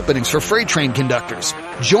Openings for freight train conductors.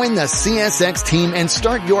 Join the CSX team and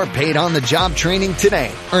start your paid on-the-job training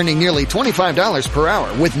today, earning nearly $25 per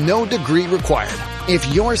hour with no degree required.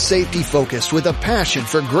 If you're safety focused with a passion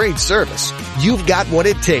for great service, you've got what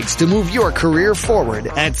it takes to move your career forward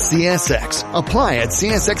at CSX. Apply at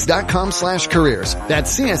csx.com/careers.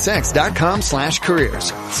 That's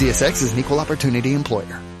csx.com/careers. CSX is an equal opportunity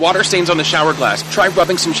employer. Water stains on the shower glass. Try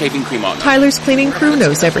rubbing some shaving cream on them. Tyler's cleaning crew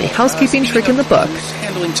knows every housekeeping trick in the book.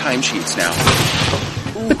 Handling timesheets now.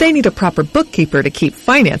 But they need a proper bookkeeper to keep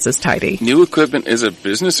finances tidy. New equipment is a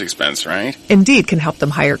business expense, right? Indeed can help them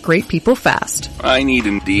hire great people fast. I need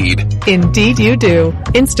Indeed. Indeed you do.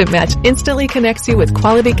 Instant Match instantly connects you with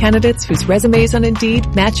quality candidates whose resumes on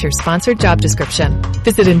Indeed match your sponsored job description.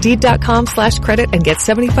 Visit Indeed.com/credit and get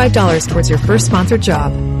 $75 towards your first sponsored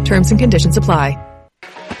job. Terms and conditions apply.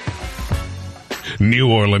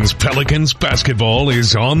 New Orleans Pelicans basketball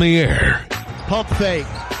is on the air. Pump fake.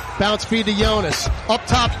 Bounce feed to Jonas. Up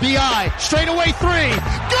top, B.I. Straight away three.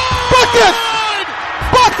 Good! Bucket!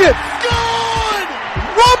 Bucket! Good!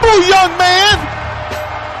 Rumble, young man!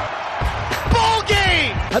 Ball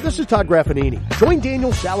game! Hi, this is Todd Graffanini. Join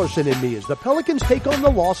Daniel Sallerson and me as the Pelicans take on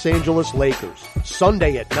the Los Angeles Lakers.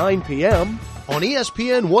 Sunday at 9 p.m. on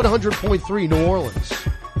ESPN 100.3 New Orleans.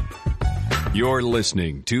 You're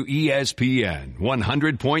listening to ESPN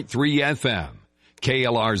 100.3 FM.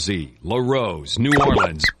 KLRZ, La Rose, New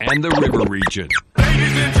Orleans, and the River Region.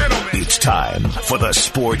 It's time for the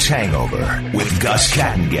Sports Hangover with Gus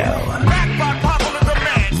Kattengell.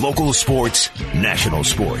 Local sports, national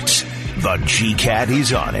sports. The G-Cat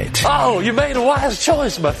is on it. Oh, you made a wise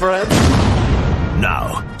choice, my friend.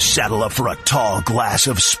 Now, saddle up for a tall glass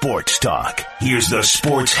of sports talk. Here's the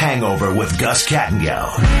Sports Hangover with Gus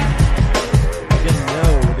Kattengell.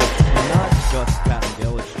 Gus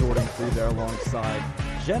Kattengell, it's Jordan Free there alongside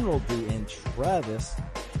General D and Travis.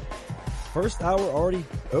 First hour already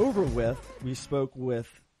over with. We spoke with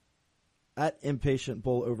at Impatient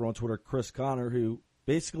Bull over on Twitter, Chris Connor, who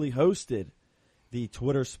basically hosted the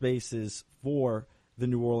Twitter Spaces for the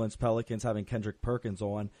New Orleans Pelicans, having Kendrick Perkins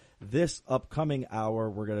on. This upcoming hour,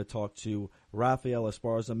 we're going to talk to Rafael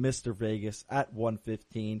Esparza, Mr. Vegas, at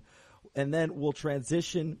 1:15. And then we'll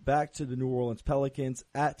transition back to the New Orleans Pelicans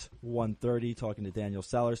at 1:30, talking to Daniel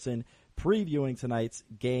Sallerson, previewing tonight's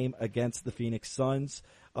game against the Phoenix Suns.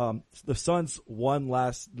 The Suns won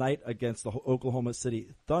last night against the Oklahoma City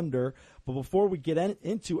Thunder. But before we get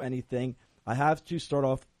into anything, I have to start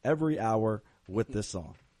off every hour with this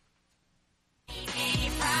song.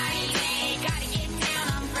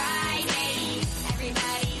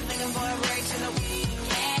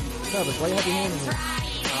 Travis, why you have your hand in here?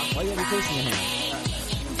 Why you have your face in your hand?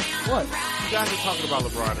 What? You guys were talking about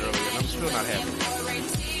LeBron earlier, and I'm still not happy.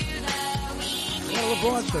 Yeah,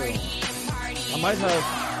 LeBron shirt. I might have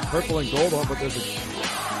purple and gold on, but there's a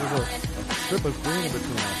strip of green in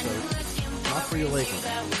between us, so it's not for your Lakers.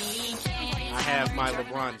 I have my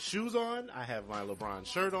LeBron shoes on, I have my LeBron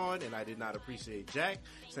shirt on, and I did not appreciate Jack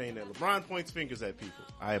saying that LeBron points fingers at people.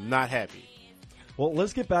 I am not happy. Well,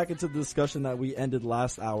 let's get back into the discussion that we ended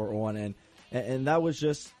last hour on, and that was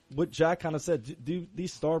just what Jack kind of said. Do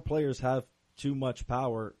these star players have too much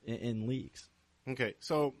power in leagues? Okay,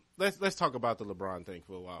 so let's talk about the LeBron thing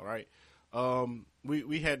for a while, right?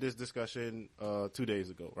 We had this discussion 2 days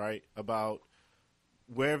ago, right, about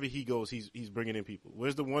wherever he goes, he's bringing in people.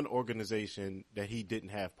 Where's the one organization that he didn't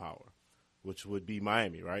have power, which would be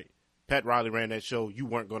Miami, right? Pat Riley ran that show. You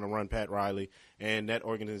weren't going to run Pat Riley, and that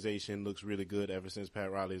organization looks really good ever since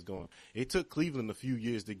Pat Riley is gone. It took Cleveland a few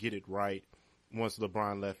years to get it right once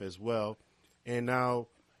LeBron left as well, and now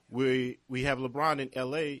we have LeBron in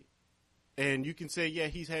L.A., and you can say, yeah,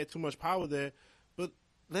 he's had too much power there, but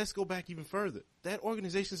let's go back even further. That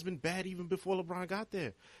organization's been bad even before LeBron got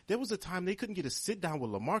there. There was a time they couldn't get a sit-down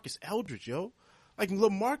with LaMarcus Aldridge, yo. Like,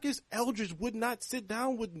 LaMarcus Aldridge would not sit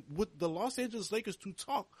down with the Los Angeles Lakers to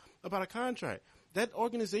talk about a contract. That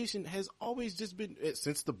organization has always just been,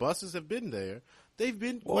 since the buses have been there, they've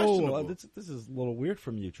been questionable. This is a little weird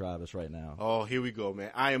from you, Travis, right now. Oh, here we go,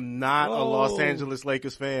 man. I am not a Los Angeles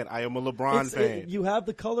Lakers fan. I am a LeBron fan. You have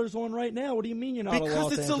the colors on right now. What do you mean you're not a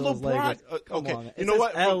Los Angeles Lakers? Because it's a LeBron. Okay, on. You know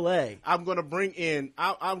what? L.A. I'm going to bring in,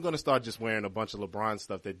 I'm going to start just wearing a bunch of LeBron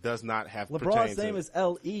stuff that does not have LeBron's name is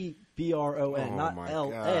LeBron, not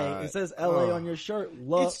L.A. It says L.A. on your shirt.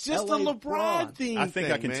 It's just a LeBron thing. I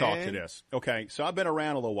think I can talk to this. Okay, so I've been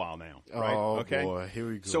around a little while now, right? Oh, okay, boy, here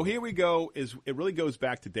we go. So here we go. It really goes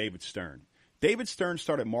back to David Stern. David Stern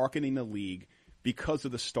started marketing the league because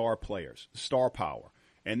of the star players, star power.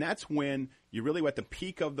 And that's when you really were at the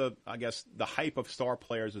peak of the hype of star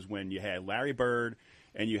players is when you had Larry Bird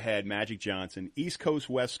and you had Magic Johnson, East Coast,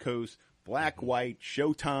 West Coast, Black, White,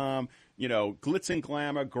 Showtime, glitz and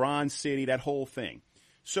glamour, Grand City, that whole thing.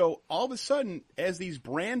 So all of a sudden, as these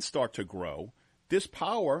brands start to grow, this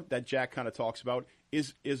power that Jack kind of talks about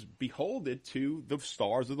is beholden to the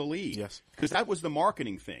stars of the league. Yes. Because that was the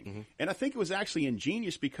marketing thing. Mm-hmm. And I think it was actually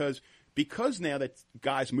ingenious because now that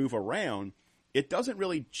guys move around, it doesn't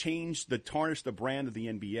really tarnish the brand of the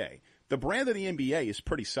NBA. The brand of the NBA is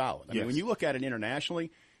pretty solid. I mean, when you look at it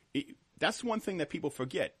internationally, that's one thing that people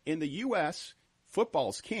forget. In the U.S.,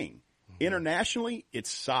 football's king. Mm-hmm. Internationally, it's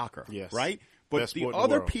soccer, right? But Best the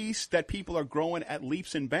other piece that people are growing at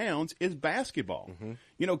leaps and bounds is basketball.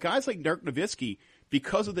 Mm-hmm. Guys like Dirk Nowitzki,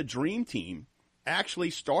 because of the Dream Team,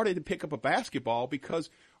 actually started to pick up a basketball because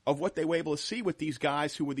of what they were able to see with these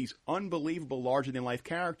guys who were these unbelievable larger-than-life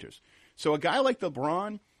characters. So a guy like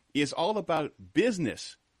LeBron is all about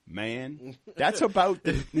business, man. That's about,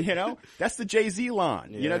 that's the Jay-Z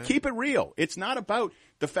line. Yeah. Keep it real. It's not about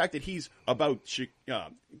the fact that he's about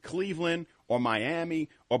Cleveland or Miami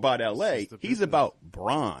or about L.A. He's about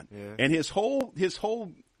Bron. Yeah. And his whole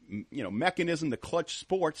mechanism, the Clutch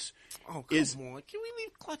Sports, is. Come on. Can we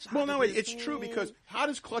leave Clutch out? Well, no, it's true because how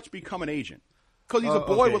does Clutch become an agent? Because he's a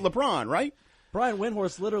boy with LeBron, right? Brian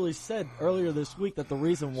Windhorst literally said earlier this week that the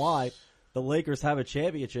reason why the Lakers have a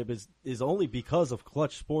championship is only because of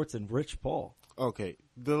Clutch Sports and Rich Paul. Okay,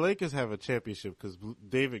 the Lakers have a championship because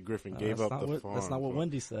David Griffin gave up the farm. That's not what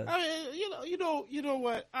Wendy said. I mean, you know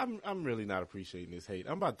what? I'm really not appreciating this hate.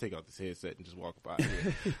 I'm about to take out this headset and just walk by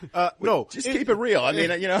here. No, just keep it real. I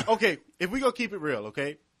mean, Okay, if we go keep it real,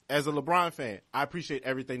 okay. As a LeBron fan, I appreciate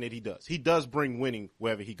everything that he does. He does bring winning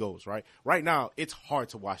wherever he goes. Right. Right now, it's hard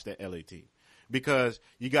to watch that LA team. Because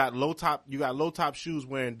you got low top shoes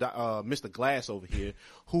wearing Mr. Glass over here,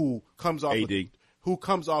 who comes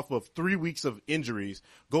off of 3 weeks of injuries,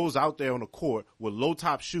 goes out there on the court with low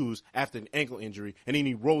top shoes after an ankle injury, and then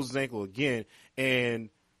he rolls his ankle again. And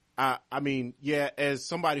as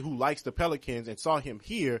somebody who likes the Pelicans and saw him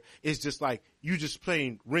here, it's just like you just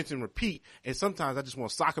playing rinse and repeat. And sometimes I just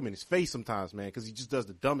want to sock him in his face sometimes, man, because he just does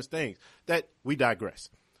the dumbest things. That we digress.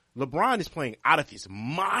 LeBron is playing out of his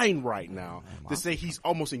mind right now to say he's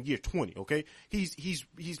almost in year 20. Okay, he's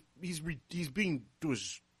being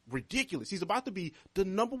ridiculous. He's about to be the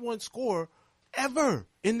number one scorer ever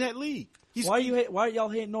in that league. Why are y'all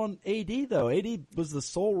hating on AD though? AD was the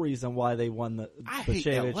sole reason why they won the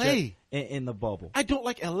championship in the bubble. I don't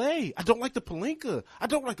like LA. I don't like the Pelinka. I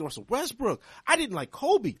don't like Russell Westbrook. I didn't like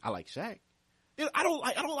Kobe. I like Shaq. I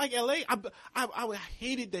don't like LA. I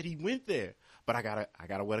hated that he went there. But I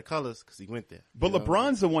gotta wear the colors because he went there. But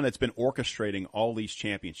LeBron's the one that's been orchestrating all these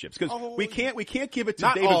championships because we can't give it to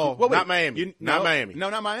not David. All, not Miami. Not Miami.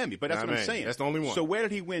 No, not Miami. But that's not what Miami. I'm saying. That's the only one. So where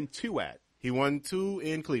did he win 2 at? He won 2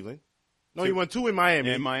 in Cleveland. No, he won 2 in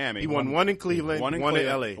Miami. In Miami, he won 1 in Cleveland, 1 in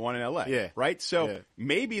LA, 1 in LA. Yeah, right. So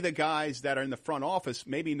maybe the guys that are in the front office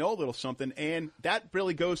maybe know a little something, and that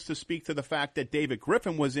really goes to speak to the fact that David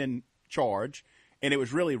Griffin was in charge, and it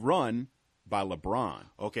was really run by LeBron.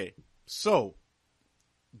 Okay, so.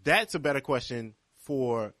 That's a better question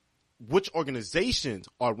for which organizations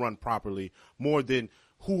are run properly more than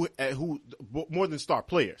more than star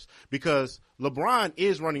players, because LeBron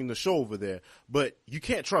is running the show over there, but you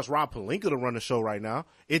can't trust Rob Pelinka to run the show right now.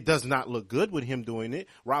 It does not look good with him doing it.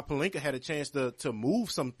 Rob Pelinka had a chance to move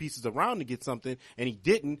some pieces around to get something, and he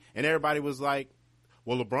didn't, and everybody was like,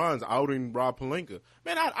 well, LeBron's outing Rob Pelinka.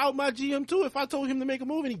 Man, I'd out my GM too if I told him to make a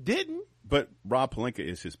move and he didn't. But Rob Pelinka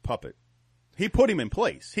is his puppet. He put him in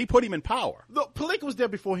place. He put him in power. Look, Pelinka was there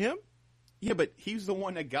before him. Yeah, but he's the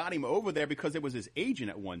one that got him over there because it was his agent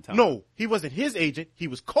at one time. No, he wasn't his agent. He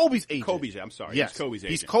was Kobe's agent. I'm sorry. Yes. He's Kobe's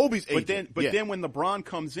agent. He's Kobe's agent. But then when LeBron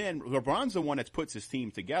comes in, LeBron's the one that puts his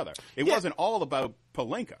team together. It wasn't all about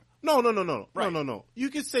Pelinka. No. Right. No. You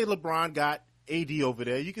can say LeBron got AD over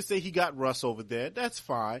there. You can say he got Russ over there. That's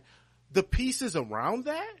fine. The pieces around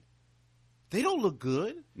that, they don't look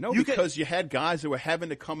good. No, because you had guys that were having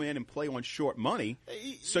to come in and play on short money.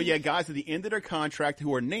 So you had guys at the end of their contract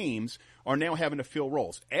who are names are now having to fill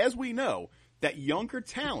roles. As we know, that younger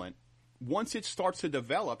talent, once it starts to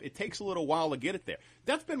develop, it takes a little while to get it there.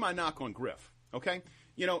 That's been my knock on Griff, okay?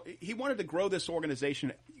 You know, he wanted to grow this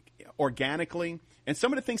organization organically, and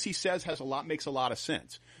some of the things he says makes a lot of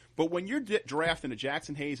sense. But when you're drafting a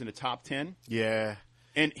Jackson Hayes in the top 10,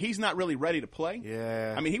 and he's not really ready to play.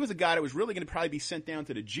 Yeah. I mean, he was a guy that was really going to probably be sent down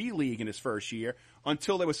to the G League in his first year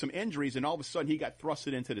until there was some injuries, and all of a sudden he got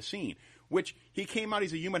thrusted into the scene, which he came out,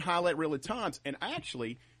 he's a human highlight reel at times, and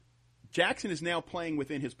actually Jackson is now playing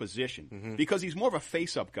within his position because he's more of a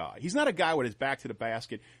face-up guy. He's not a guy with his back to the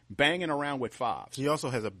basket, banging around with fives. He also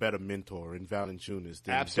has a better mentor in Valanciunas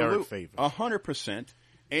than Derek Favors. 100%.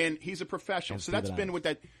 And he's a professional. And so that's Steven been Adams. with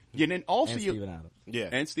that. And then also And Steven Adams. Yeah.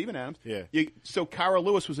 And Steven Adams. Yeah. So Kyra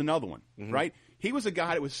Lewis was another one, right? He was a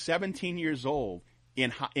guy that was 17 years old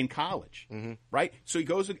in college, right? So he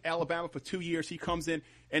goes to Alabama for 2 years. He comes in,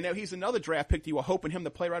 and now he's another draft pick that you were hoping him to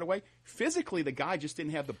play right away. Physically, the guy just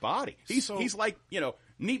didn't have the body. He's like,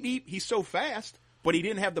 neat. He's so fast, but he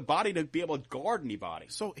didn't have the body to be able to guard anybody.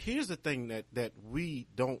 So here's the thing that we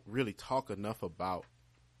don't really talk enough about,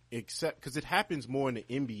 except because it happens more in the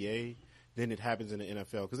NBA than it happens in the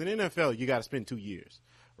NFL. Because in the NFL, you got to spend 2 years,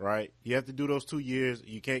 right? You have to do those 2 years.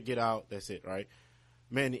 You can't get out. That's it, right?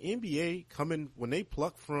 Man, the NBA when they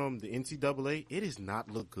pluck from the NCAA, it has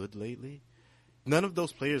not looked good lately. None of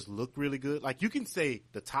those players look really good. Like, you can say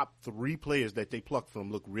the top 3 players that they pluck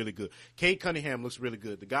from look really good. Cade Cunningham looks really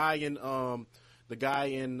good. The guy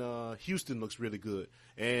in Houston looks really good.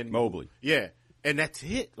 And Mobley. Yeah. And that's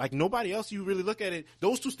it. Like, nobody else, you really look at it,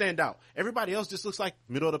 those two stand out. Everybody else just looks like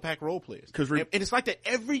middle-of-the-pack role players. And it's like that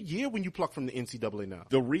every year when you pluck from the NCAA now.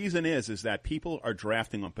 The reason is that people are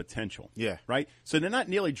drafting on potential. Yeah. Right? So they're not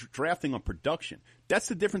nearly drafting on production. That's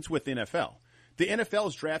the difference with the NFL. The NFL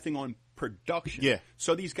is drafting on production. Yeah.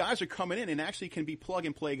 So these guys are coming in and actually can be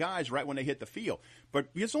plug-and-play guys right when they hit the field. But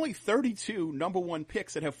there's only 32 number 1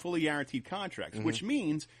 picks that have fully guaranteed contracts, which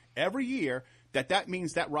means every year – that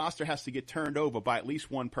means that roster has to get turned over by at least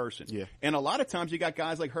one person. Yeah. And a lot of times you got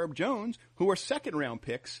guys like Herb Jones who are second-round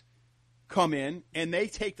picks come in, and they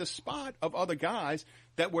take the spot of other guys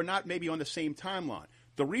that were not maybe on the same timeline.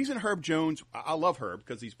 The reason Herb Jones, I love Herb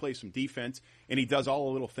because he's plays some defense and he does all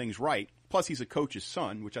the little things right. Plus he's a coach's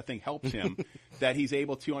son, which I think helps him, that he's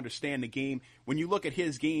able to understand the game. When you look at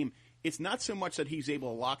his game, it's not so much that he's able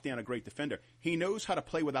to lock down a great defender. He knows how to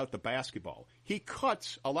play without the basketball. He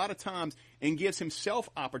cuts a lot of times and gives himself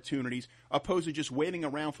opportunities opposed to just waiting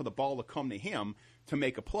around for the ball to come to him to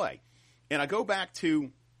make a play. And I go back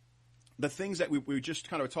to the things that we were just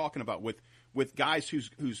kind of talking about with guys whose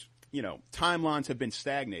timelines have been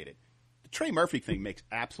stagnated. The Trey Murphy thing makes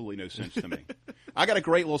absolutely no sense to me. I got a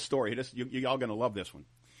great little story. Y'all going to love this one.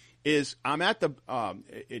 I'm at the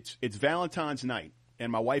it's Valentine's night.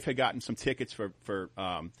 And my wife had gotten some tickets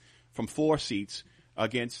from floor seats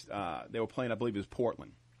against, they were playing, I believe it was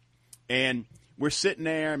Portland. And we're sitting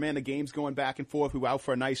there, man, the game's going back and forth. We were out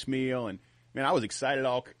for a nice meal. And, man, I was excited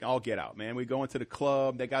all get out, man. We go into the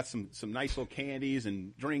club. They got some nice little candies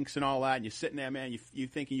and drinks and all that. And you're sitting there, man, you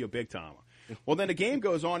thinking you're a big timer. Well, then the game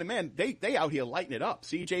goes on, and, man, they out here lighting it up.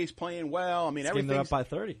 CJ's playing well. I mean, everything's up by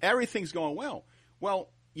 30. Everything's going well. Well,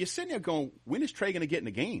 you're sitting there going, when is Trey going to get in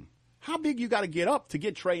the game? How big you got to get up to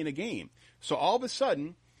get Trey in the game? So all of a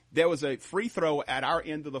sudden, there was a free throw at our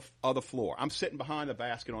end of the floor. I'm sitting behind the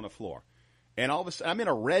basket on the floor. And all of a sudden, I'm in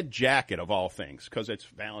a red jacket of all things because it's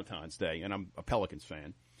Valentine's Day and I'm a Pelicans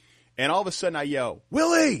fan. And all of a sudden I yell,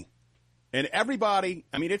 Willie! And everybody,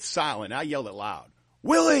 I mean, it's silent. I yelled it loud,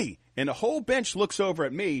 Willie! And the whole bench looks over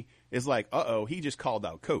at me, is like, uh-oh, he just called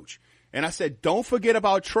out coach. And I said, don't forget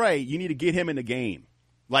about Trey. You need to get him in the game.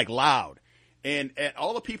 Like loud. And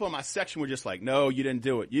all the people in my section were just like, no, you didn't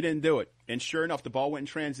do it. You didn't do it. And sure enough, the ball went in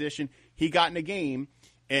transition. He got in the game,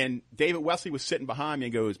 and David Wesley was sitting behind me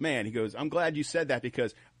and goes, man, he goes, I'm glad you said that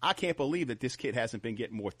because I can't believe that this kid hasn't been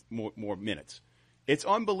getting more minutes. It's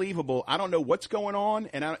unbelievable. I don't know what's going on.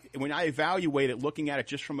 And when I evaluate it, looking at it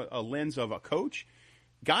just from a lens of a coach,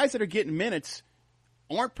 guys that are getting minutes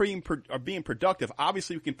are being productive.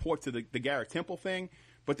 Obviously, we can point to the Garrett Temple thing.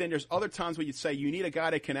 But then there's other times where you'd say you need a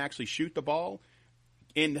guy that can actually shoot the ball.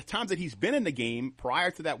 And the times that he's been in the game,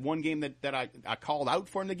 prior to that one game that I called out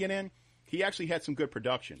for him to get in, he actually had some good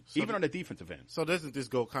production, even on the defensive end. So doesn't this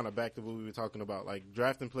go kind of back to what we were talking about, like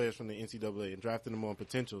drafting players from the NCAA and drafting them on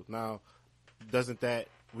potential? Now, doesn't that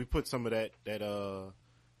 – we put some of that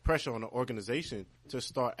pressure on the organization to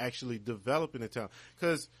start actually developing the talent?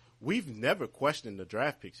 Because – we've never questioned the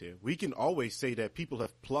draft picks here. We can always say that people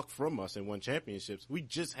have plucked from us and won championships. We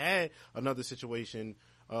just had another situation.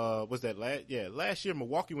 Was that last year?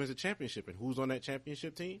 Milwaukee wins a championship, and who's on that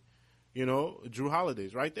championship team? Drew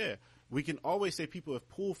Holiday's right there. We can always say people have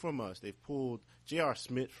pulled from us. They've pulled J.R.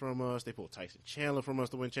 Smith from us. They pulled Tyson Chandler from us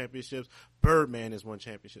to win championships. Birdman has won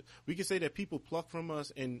championships. We can say that people pluck from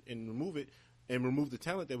us and remove it and remove the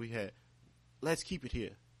talent that we had. Let's keep it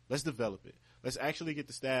here. Let's develop it. Let's actually get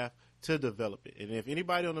the staff to develop it. And if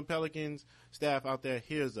anybody on the Pelicans staff out there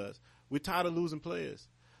hears us, we're tired of losing players.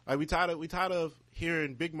 Like we tired of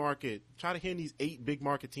hearing hearing these 8 big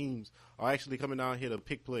market teams are actually coming down here to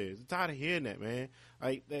pick players. I'm tired of hearing that, man.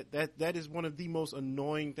 Like that is one of the most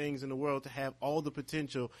annoying things in the world, to have all the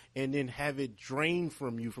potential and then have it drained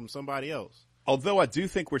from you from somebody else. Although I do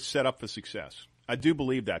think we're set up for success. I do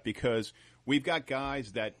believe that, because we've got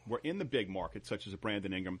guys that were in the big market, such as a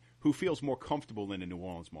Brandon Ingram, who feels more comfortable in the New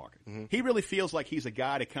Orleans market. Mm-hmm. He really feels like he's a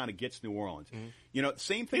guy that kind of gets New Orleans. Mm-hmm.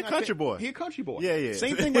 Same thing. He's a country boy. He's a country boy. Yeah.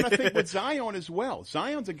 Same thing when I think with Zion as well.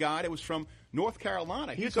 Zion's a guy that was from North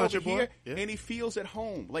Carolina. He's over here, and he feels at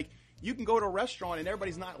home. Like, you can go to a restaurant and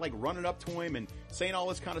everybody's not like running up to him and saying all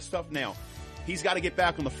this kind of stuff. Now, he's got to get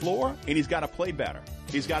back on the floor, and he's got to play better.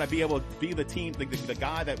 He's got to be able to be the team, the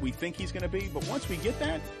guy that we think he's going to be. But once we get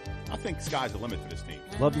that, I think the sky's the limit for this team.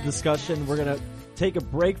 Love the discussion. We're going to take a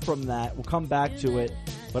break from that. We'll come back to it.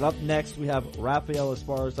 But up next, we have Rafael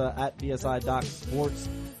Esparza at VSI Doc Sports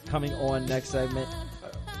coming on next segment.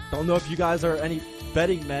 Don't know if you guys are any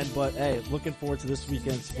betting men, but hey, looking forward to this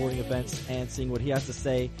weekend's sporting events and seeing what he has to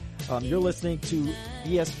say. You're listening to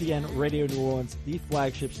ESPN Radio New Orleans, the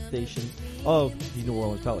flagship station of the New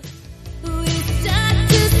Orleans Pelicans.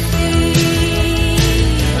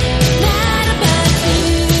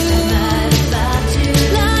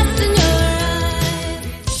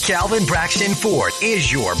 Calvin Braxton Ford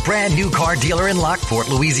is your brand new car dealer in Lockport,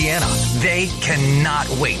 Louisiana. They cannot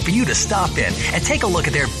wait for you to stop in and take a look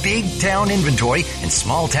at their big town inventory and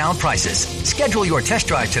small town prices. Schedule your test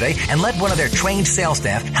drive today and let one of their trained sales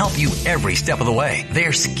staff help you every step of the way.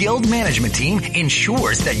 Their skilled management team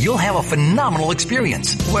ensures that you'll have a phenomenal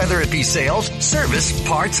experience, whether it be sales, service,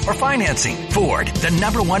 parts, or financing. Ford, the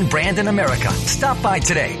 #1 brand in America. Stop by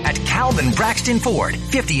today at Calvin Braxton Ford,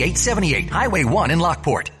 5878 Highway 1 in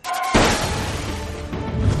Lockport.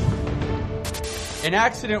 An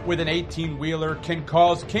accident with an 18-wheeler can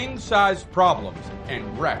cause king-size problems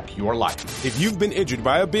and wreck your life. If you've been injured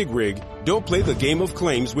by a big rig, don't play the game of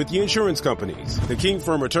claims with the insurance companies. The King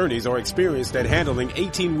Firm attorneys are experienced at handling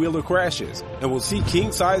 18-wheeler crashes and will seek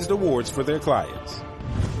king-sized awards for their clients.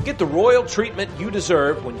 Get the royal treatment you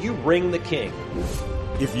deserve when you ring the King.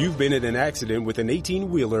 If you've been in an accident with an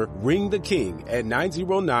 18-wheeler, ring the King at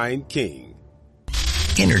 909-KING.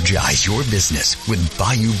 Energize your business with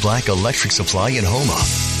Bayou Black Electric Supply in Houma.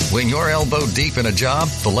 When you're elbow deep in a job,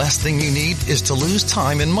 the last thing you need is to lose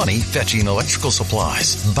time and money fetching electrical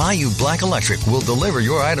supplies. Bayou Black Electric will deliver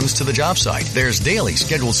your items to the job site. There's daily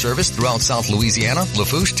scheduled service throughout South Louisiana,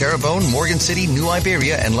 Lafourche, Terrebonne, Morgan City, New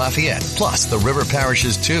Iberia, and Lafayette, plus the river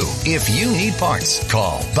parishes too. If you need parts,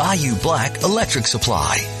 call Bayou Black Electric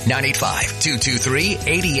Supply.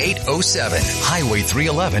 985-223-8807, Highway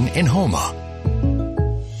 311 in Houma.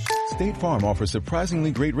 State Farm offers surprisingly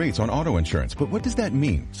great rates on auto insurance, but what does that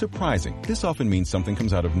mean? Surprising. This often means something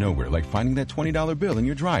comes out of nowhere, like finding that $20 bill in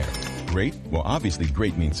your dryer. Great? Well, obviously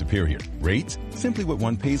great means superior. Rates? Simply what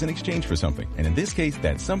one pays in exchange for something. And in this case,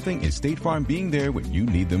 that something is State Farm being there when you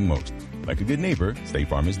need them most. Like a good neighbor, State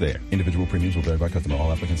Farm is there. Individual premiums will vary by customer.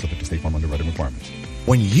 All applicants subject to State Farm underwriting requirements.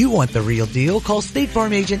 When you want the real deal, call State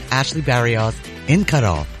Farm agent Ashley Barrios in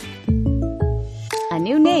Cutoff. A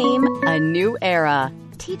new name, a new era.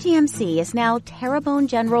 TGMC is now Terrebonne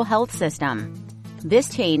General Health System. This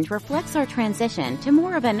change reflects our transition to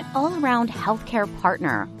more of an all-around healthcare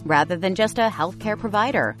partner rather than just a healthcare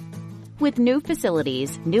provider. With new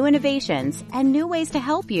facilities, new innovations, and new ways to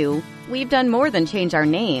help you, we've done more than change our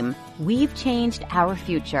name. We've changed our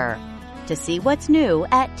future. To see what's new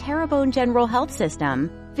at Terrebonne General Health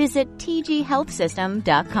System, visit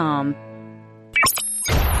tghealthsystem.com.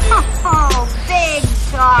 Oh, big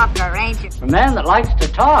talker, ain't you? A man that likes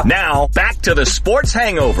to talk. Now, back to the Sports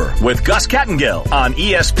Hangover with Gus Kattengill on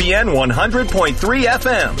ESPN 100.3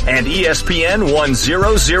 FM and ESPN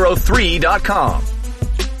 1003.com.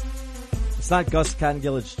 It's not Gus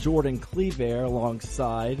Kattengill, it's Jordan Cleaver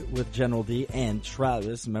alongside with General D and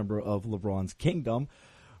Travis, member of LeBron's Kingdom.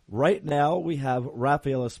 Right now, we have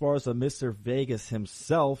Rafael Esparza, Mr. Vegas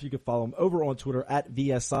himself. You can follow him over on Twitter at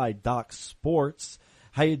VSI Doc Sports.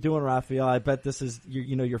 How you doing, Rafael? I bet this is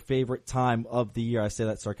your favorite time of the year. I say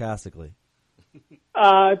that sarcastically.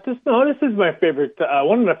 This is my favorite.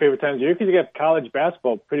 One of my favorite times of the year because you got college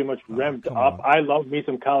basketball pretty much revved up. I love me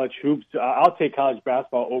some college hoops. I'll take college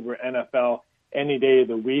basketball over NFL any day of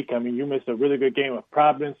the week. I mean, you missed a really good game of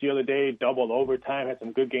Providence the other day, double overtime, had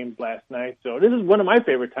some good games last night. So this is one of my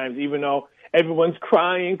favorite times, even though everyone's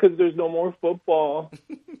crying because there's no more football.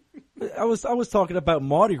 I was talking about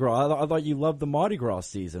Mardi Gras. I thought you loved the Mardi Gras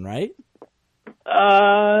season, right?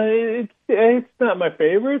 Hey, it's not my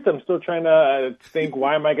favorite. I'm still trying to think,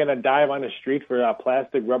 why am I going to dive on the street for a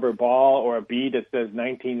plastic rubber ball or a bead that says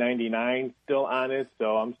 1999 still on it?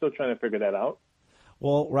 So I'm still trying to figure that out.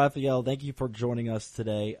 Well, Raphael, thank you for joining us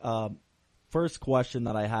today. First question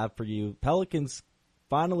that I have for you. Pelicans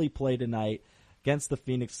finally play tonight against the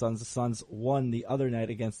Phoenix Suns. The Suns won the other night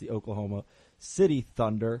against the Oklahoma City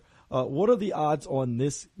Thunder. What are the odds on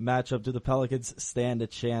this matchup? Do the Pelicans stand a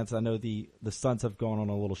chance? I know the Suns have gone on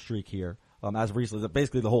a little streak here as recently,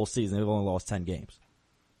 basically the whole season. They've only lost 10 games.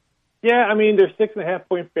 Yeah, I mean, they're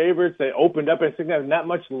 6.5-point favorites. They opened up at 6.5, not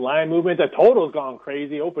much line movement. The total's gone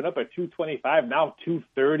crazy. Opened up at 225, now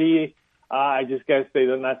 230. I just got to say,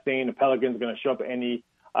 they're not saying the Pelicans are going to show up any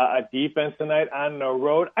defense tonight on the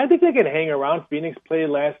road. I think they can hang around. Phoenix played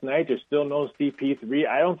last night. There's still no CP3.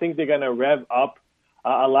 I don't think they're going to rev up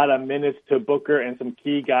a lot of minutes to Booker and some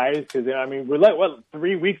key guys because, I mean, we're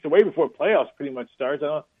 3 weeks away before playoffs pretty much starts.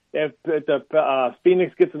 If the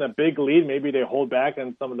Phoenix gets in a big lead, maybe they hold back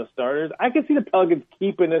on some of the starters. I can see the Pelicans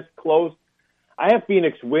keeping this close. I have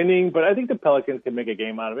Phoenix winning, but I think the Pelicans can make a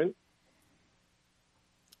game out of it.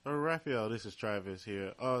 Raphael, this is Travis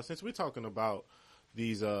here. Since we're talking about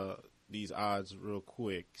these odds real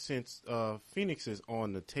quick, since Phoenix is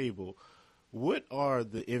on the table, what are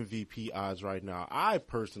the MVP odds right now? I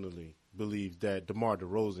personally believe that DeMar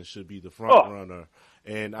DeRozan should be the front runner,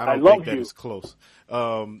 and I don't think that is close.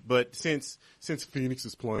 But since Phoenix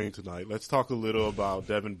is playing tonight, let's talk a little about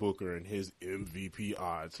Devin Booker and his MVP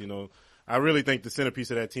odds. You know, I really think the centerpiece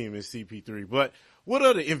of that team is CP3. But what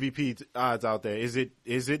are the MVP odds out there? Is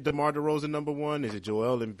it DeMar DeRozan number one? Is it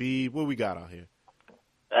Joel Embiid? What we got out here?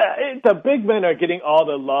 The big men are getting all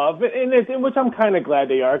the love, and which I'm kind of glad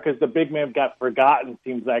they are, because the big men got forgotten,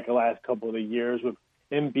 seems like, the last couple of years with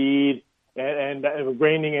Embiid and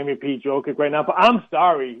reigning MVP Jokic right now. But I'm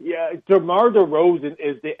sorry, DeMar DeRozan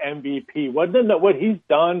is the MVP. What he's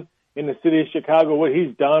done in the city of Chicago, what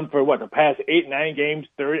he's done for the past 8-9 games,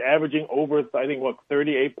 averaging over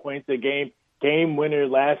 38 points a game winner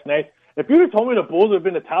last night. If you would have told me the Bulls would have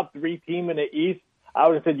been the top 3 team in the East, I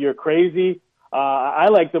would have said you're crazy. I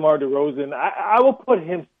like DeMar DeRozan. I will put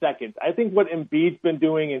him second. I think what Embiid's been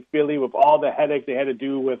doing in Philly with all the headaches they had to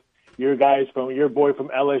do with your boy from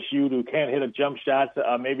LSU who can't hit a jump shot.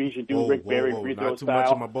 Maybe he should do Rick Barry free throw style. Not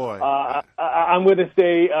too much of my boy. I'm going to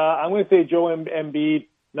say Joel Embiid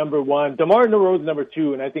number 1, DeMar DeRozan number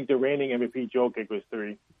 2, and I think the reigning MVP Jokic was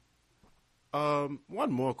 3.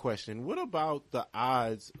 One more question. What about the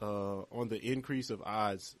odds on the increase of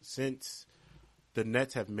odds since the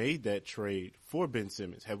Nets have made that trade for Ben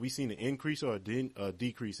Simmons? Have we seen an increase or a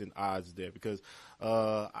decrease in odds there? Because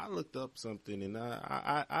I looked up something, and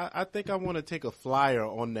I think I want to take a flyer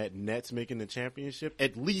on that Nets making the championship,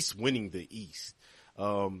 at least winning the East.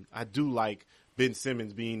 I do like Ben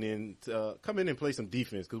Simmons being in come in and play some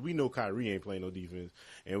defense, because we know Kyrie ain't playing no defense,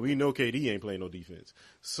 and we know KD ain't playing no defense.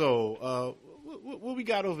 So what we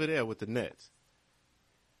got over there with the Nets?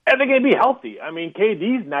 And they're going to be healthy. I mean,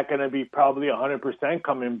 KD's not going to be probably 100%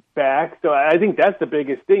 coming back. So I think that's the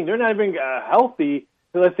biggest thing. They're not even healthy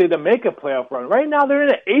to, let's say, to make a playoff run. Right now, they're in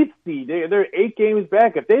the 8th seed. They're 8 games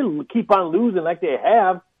back. If they keep on losing like they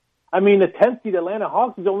have, I mean, the 10th seed Atlanta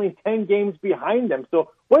Hawks is only 10 games behind them. So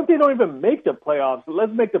what if they don't even make the playoffs?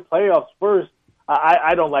 Let's make the playoffs first.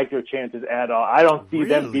 I don't like their chances at all. I don't see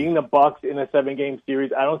them beating the Bucks in a 7-game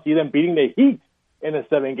series. I don't see them beating the Heat in a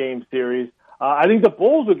 7-game series. I think the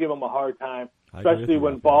Bulls will give them a hard time, especially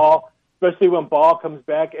when Ball comes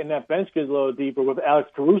back and that bench gets a little deeper with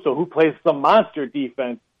Alex Caruso, who plays some monster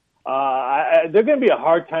defense. They're going to be a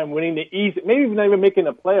hard time winning the East, maybe not even making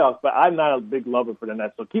the playoffs, but I'm not a big lover for the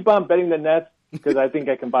Nets. So keep on betting the Nets, because I think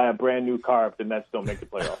I can buy a brand new car if the Nets don't make the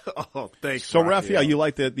playoffs. Oh, thanks. So, Raphael, you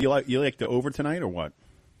like the over tonight or what?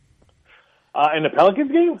 In the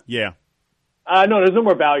Pelicans game? Yeah. No, there's no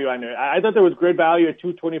more value on there. I thought there was great value at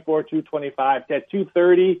 224, 225. At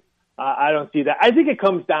 230, I don't see that. I think it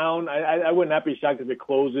comes down. I would not be shocked if it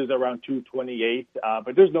closes around 228,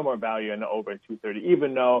 but there's no more value in the over at 230,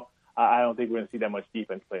 even though I don't think we're going to see that much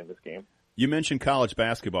defense play in this game. You mentioned college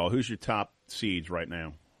basketball. Who's your top seeds right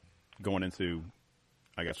now going into,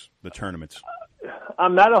 I guess, the tournaments?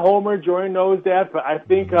 I'm not a homer. Jordan knows that, but I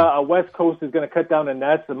think West Coast is going to cut down the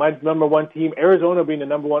Nets. My number 1 team, Arizona, being the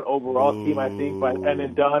number 1 overall team, I think, by end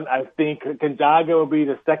and done. I think Gonzaga will be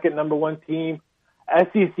the second number 1 team.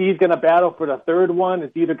 SEC is going to battle for the third one.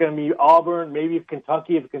 It's either going to be Auburn, maybe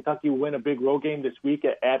Kentucky, if Kentucky win a big road game this week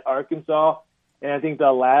at Arkansas. And I think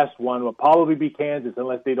the last one will probably be Kansas,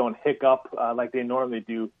 unless they don't hiccup like they normally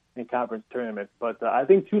do in conference tournaments. But I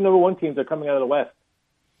think 2 number 1 teams are coming out of the West.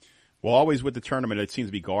 Well, always with the tournament, it seems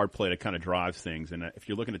to be guard play that kind of drives things. And if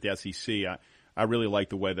you're looking at the SEC, I really like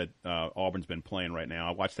the way that Auburn's been playing right now.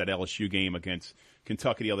 I watched that LSU game against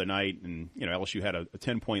Kentucky the other night, and LSU had a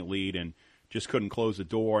 10-point lead and just couldn't close the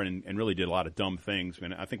door and really did a lot of dumb things.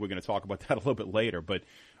 And I think we're going to talk about that a little bit later. But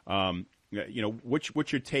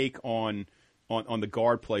what's your take on the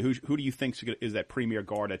guard play? Who do you think is that premier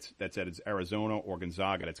guard that's at Arizona or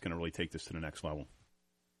Gonzaga that's going to really take this to the next level?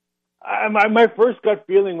 My first gut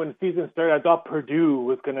feeling when the season started, I thought Purdue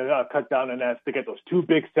was going to cut down the nets to get those two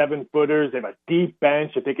big 7-footers. They have a deep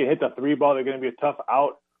bench. If they can hit the 3-ball, they're going to be a tough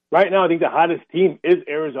out. Right now, I think the hottest team is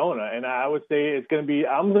Arizona, and I would say it's going to be –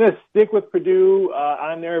 I'm going to stick with Purdue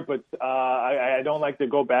on there, but I don't like to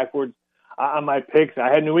go backwards on my picks.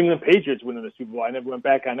 I had New England Patriots winning the Super Bowl. I never went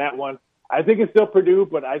back on that one. I think it's still Purdue,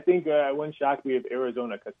 but I think it wouldn't shock me if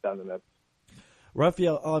Arizona cuts down the nets.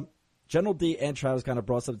 Raphael, General D and Travis kind of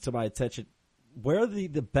brought something to my attention. Where are the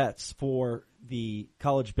bets for the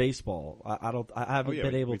college baseball? I haven't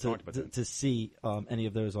been able to see any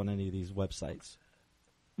of those on any of these websites.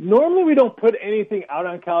 Normally, we don't put anything out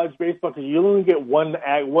on college baseball because you only get one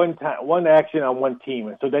action on one team,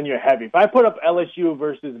 and so then you're heavy. If I put up LSU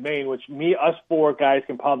versus Maine, which us four guys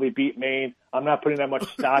can probably beat Maine, I'm not putting that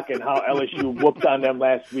much stock in how LSU whooped on them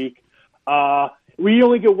last week. We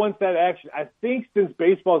only get one set action. I think since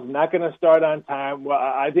baseball is not going to start on time, well,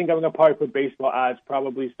 I think I'm going to probably put baseball odds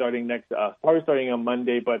probably starting on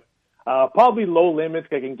Monday, but probably low limits.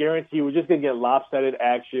 I can guarantee we're just going to get lopsided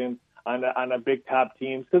action on the big top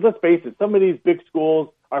teams. Because let's face it, some of these big schools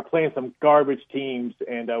are playing some garbage teams,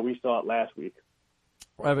 and we saw it last week.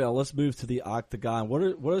 Raphael, let's move to the Octagon.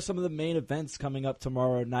 What are some of the main events coming up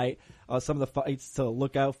tomorrow night? Some of the fights to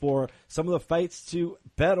look out for, some of the fights to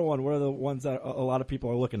bet on. What are the ones that a lot of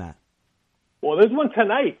people are looking at? Well, there's one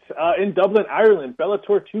tonight in Dublin, Ireland,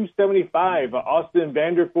 Bellator 275, Austin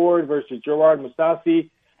Vanderford versus Gerard Mousasi.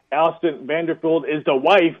 Austin Vanderford is the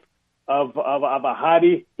wife of a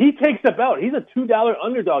hottie. He takes the belt. He's a $2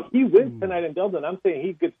 underdog. He wins tonight in Dublin. I'm saying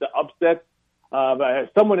he gets the upset.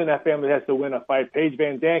 Someone in that family has to win a fight. Paige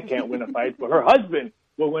Van Zandt can't win a fight, but her husband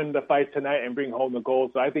will win the fight tonight and bring home the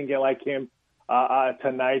gold. So I think I like him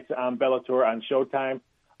tonight on Bellator on Showtime.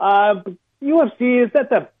 UFC is not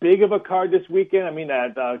that big of a card this weekend. I mean,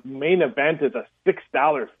 the main event is a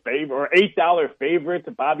 $6 favorite or $8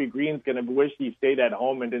 favorite. Bobby Green's going to wish he stayed at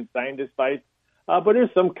home and didn't sign this fight. But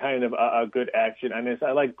there's some kind of good action on this.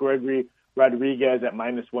 I like Gregory Rodriguez at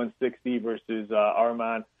 -160 versus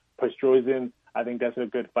Arman Petrosyan. I think that's a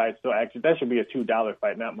good fight. So actually, that should be a $2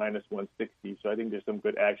 fight, not -160. So I think there's some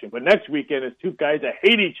good action. But next weekend is two guys that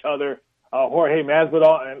hate each other, Jorge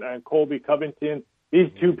Masvidal and Colby Covington. These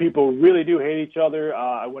two people really do hate each other.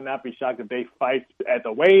 I would not be shocked if they fight at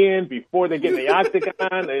the weigh-in before they get in the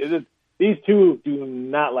octagon. These two do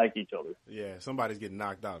not like each other. Yeah, somebody's getting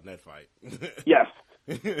knocked out in that fight. Yes.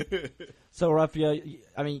 So, Raphael,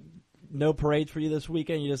 I mean, no parades for you this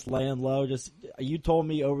weekend? You're just laying low? You told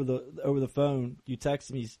me over the phone, you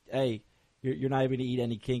texted me, hey, you're not even going to eat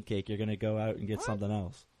any king cake. You're going to go out and get something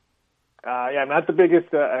else. Yeah, I'm not the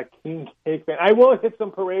biggest king cake fan. I will hit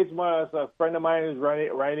some parades. A friend of mine is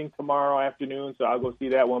riding tomorrow afternoon, so I'll go see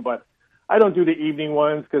that one. But I don't do the evening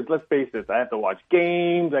ones because, let's face it, I have to watch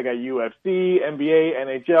games. I got UFC, NBA,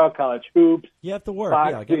 NHL, college hoops. You have to work.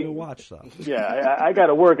 Boxing. Yeah, I got to watch stuff. Yeah, I got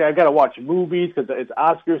to work. I got to watch movies because it's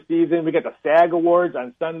Oscar season. We got the SAG Awards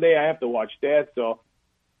on Sunday. I have to watch that. So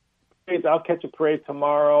I'll catch a parade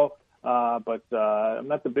tomorrow. But I'm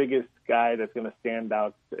not the biggest guy that's going to stand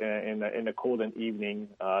out in the cold and evening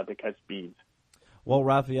to catch beads. Well,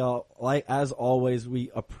 Raphael, as always,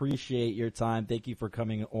 we appreciate your time. Thank you for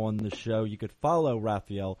coming on the show. You could follow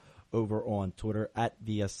Raphael over on Twitter at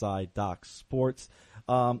VSI.Sports.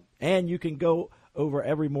 And you can go over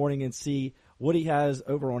every morning and see what he has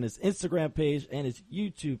over on his Instagram page and his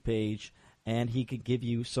YouTube page. And he can give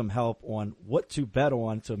you some help on what to bet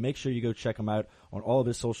on. So make sure you go check him out on all of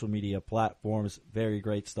his social media platforms. Very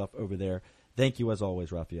great stuff over there. Thank you, as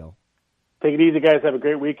always, Raphael. Take it easy, guys. Have a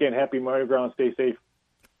great weekend. Happy Mardi Gras and stay safe.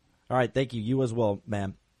 All right. Thank you. You as well,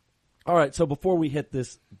 man. All right. So before we hit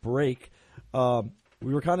this break, we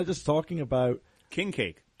were kind of just talking about king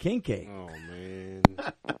cake. King cake. Oh, man.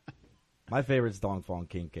 My favorite is Dong Fong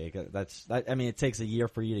King Cake. I mean, it takes a year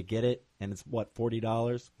for you to get it, and it's,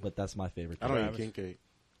 $40? But that's my favorite. I don't eat king cake.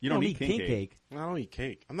 You don't eat king cake? I don't eat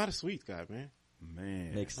cake. I'm not a sweet guy, man.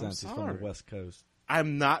 Makes sense. He's from the West Coast.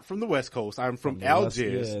 I'm not from the West Coast. I'm from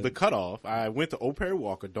Algiers, the cutoff. I went to Old Perry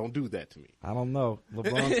Walker. Don't do that to me. I don't know.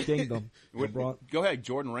 LeBron's kingdom. Go ahead,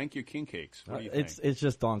 Jordan. Rank your king cakes. What do you think? It's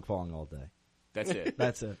just Dong Fong all day. That's it.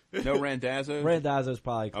 That's it. No Randazzo? Randazzo is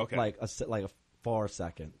probably like a far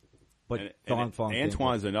second. But and Fong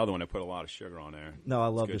Antoine's another one that put a lot of sugar on there. No, I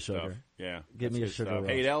love the sugar. Stuff. Yeah, give me a sugar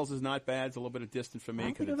rush. 8Ls is not bad. It's a little bit of distant for me. I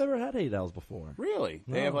don't think I've ever had 8Ls before. Really?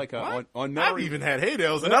 No. They have like on I've memory. even had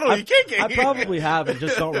 8Ls, and I don't eat cake. I probably have and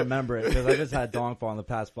just don't remember it because I just had Dong Fong the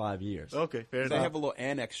past 5 years. Okay, fair enough. They have a little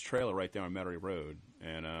annex trailer right there on Metairie Road,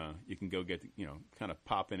 and you can go get kind of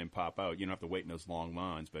pop in and pop out. You don't have to wait in those long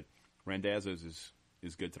lines, but Randazzo's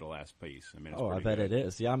is good to the last piece. I mean, it's I bet good. it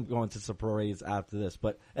is. Yeah, I'm going to Surprise after this.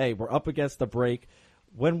 But, hey, we're up against the break.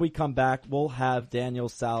 When we come back, we'll have Daniel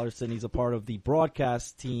Salerson. He's a part of the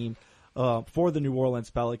broadcast team for the New Orleans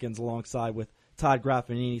Pelicans alongside with Todd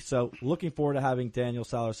Graffinini. So looking forward to having Daniel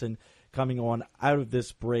Salerson coming on out of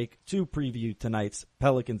this break to preview tonight's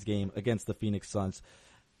Pelicans game against the Phoenix Suns.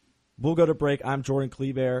 We'll go to break. I'm Jordan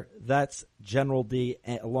Kleber. That's General D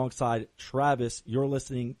alongside Travis. You're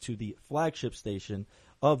listening to the flagship station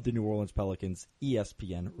of the New Orleans Pelicans,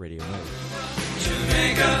 ESPN Radio Network.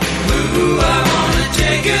 Jamaica, ooh, I wanna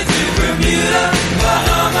take you to Bermuda,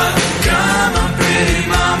 Bahama, come on, pretty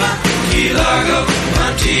mama, Key Largo,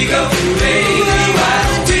 Montego, baby, why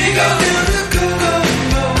don't we go to the Cocoa?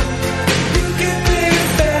 You can play it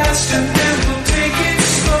fast and then we'll take it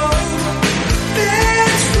slow.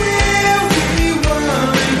 That's where we wanna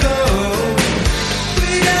go. We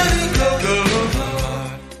gotta go.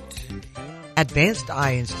 Advanced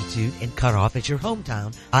Eye Institute in Cutoff is your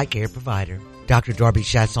hometown eye care provider. Dr. Darby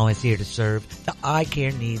Chasson is here to serve the eye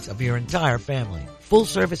care needs of your entire family.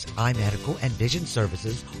 Full-service eye medical and vision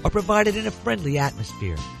services are provided in a friendly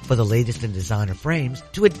atmosphere. For the latest in designer frames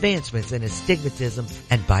to advancements in astigmatism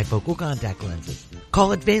and bifocal contact lenses.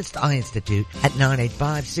 Call Advanced Eye Institute at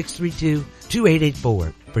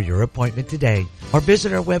 985-632-2884 for your appointment today. Or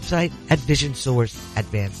visit our website at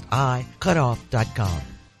visionsourceadvancedeyecutoff.com.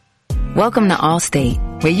 Welcome to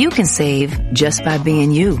Allstate, where you can save just by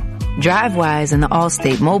being you. DriveWise in the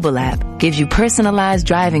Allstate mobile app gives you personalized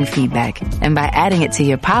driving feedback, and by adding it to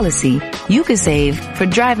your policy, you can save for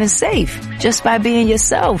driving safe just by being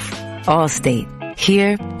yourself. Allstate.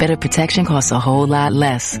 Here, better protection costs a whole lot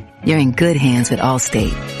less. You're in good hands with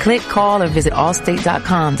Allstate. Click, call, or visit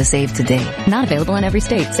allstate.com to save today. Not available in every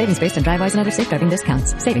state. Savings based on DriveWise and other safe driving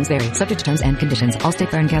discounts. Savings vary. Subject to terms and conditions. Allstate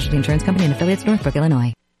Fire and Casualty Insurance Company and affiliates, Northbrook,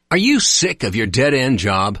 Illinois. Are you sick of your dead-end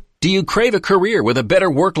job? Do you crave a career with a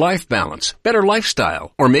better work-life balance, better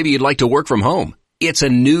lifestyle, or maybe you'd like to work from home? It's a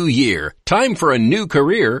new year. Time for a new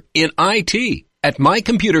career in IT. At My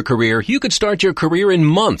Computer Career, you could start your career in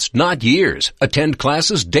months, not years. Attend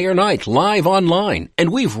classes day or night, live online.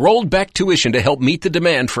 And we've rolled back tuition to help meet the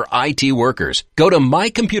demand for IT workers. Go to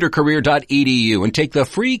mycomputercareer.edu and take the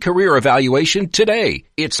free career evaluation today.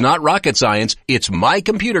 It's not rocket science. It's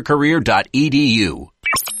mycomputercareer.edu.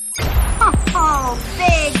 Oh,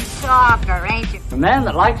 big talker, ain't you? The man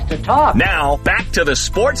that likes to talk. Now, back to the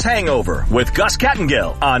Sports Hangover with Gus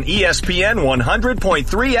Kattengill on ESPN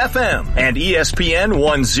 100.3 FM and ESPN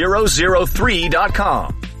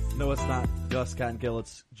 1003.com. No, it's not Gus Kattengill.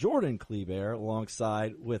 It's Jordan Kleber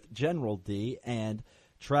alongside with General D and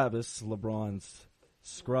Travis, LeBron's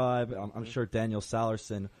scribe. I'm sure Daniel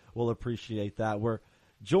Salerson will appreciate that. We're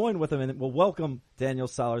joined with him, and we'll welcome Daniel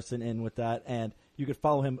Salerson in with that. And you can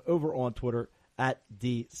follow him over on Twitter at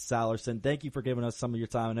 @DSalerson. Thank you for giving us some of your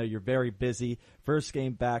time. I know you're very busy. First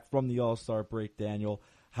game back from the All-Star break, Daniel.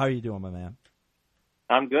 How are you doing, my man?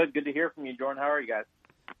 I'm good. Good to hear from you, Jordan. How are you guys?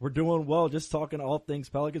 We're doing well. Just talking all things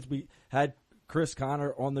Pelicans. We had Chris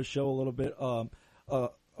Connor on the show a little bit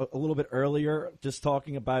earlier, just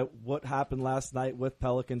talking about what happened last night with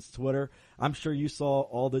Pelicans Twitter. I'm sure you saw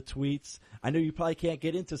all the tweets. I know you probably can't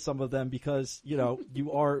get into some of them because you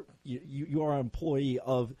are an employee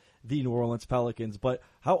of the New Orleans Pelicans. But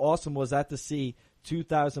how awesome was that to see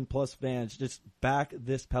 2,000 plus fans just back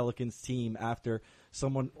this Pelicans team after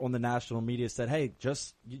someone on the national media said, "Hey,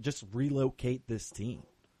 just relocate this team."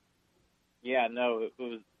 Yeah, no, it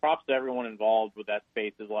was props to everyone involved with that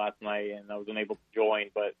Spaces last night, and I was unable to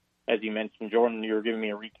join. But as you mentioned, Jordan, you were giving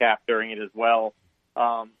me a recap during it as well.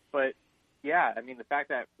 But, yeah, I mean, the fact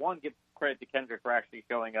that, one, gives credit to Kendrick for actually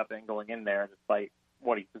showing up and going in there, despite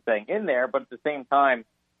what he was saying in there. But at the same time,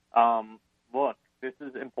 look, this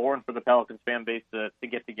is important for the Pelicans fan base to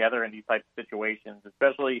get together in these types of situations,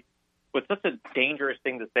 especially with such a dangerous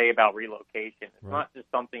thing to say about relocation. It's not just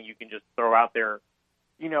something you can just throw out there,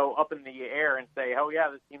 up in the air and say, oh, yeah,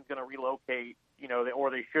 this team's going to relocate,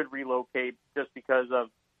 or they should relocate just because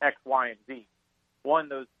of X, Y, and Z. One,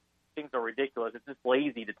 those things are ridiculous. It's just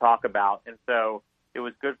lazy to talk about. And so it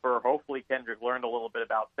was good for, hopefully, Kendrick learned a little bit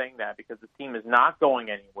about saying that because the team is not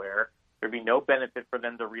going anywhere. There'd be no benefit for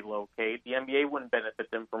them to relocate. The NBA wouldn't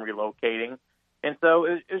benefit them from relocating. And so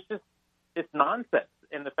it's nonsense.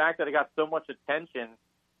 And the fact that it got so much attention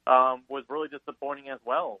was really disappointing as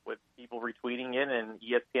well, with people retweeting it and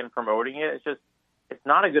ESPN promoting it. It's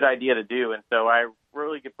not a good idea to do. And so I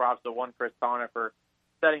really give props to Chris Tana for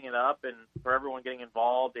setting it up and for everyone getting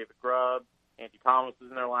involved. David Grubb, Andy Thomas was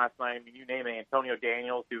in there last night. I mean, you name it. Antonio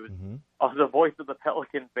Daniels, who was the voice of the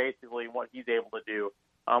Pelicans, basically, and what he's able to do.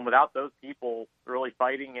 Without those people really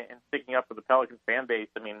fighting and sticking up for the Pelicans fan base,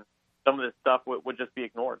 I mean, some of this stuff would just be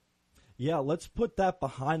ignored. Yeah, let's put that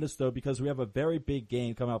behind us, though, because we have a very big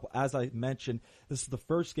game coming up. As I mentioned, this is the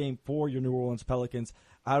first game for your New Orleans Pelicans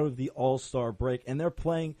out of the All-Star break, and they're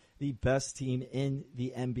playing the best team in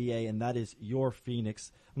the NBA, and that is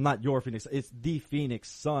it's the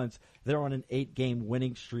Phoenix Suns. They're on an 8-game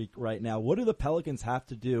winning streak right now. What do the Pelicans have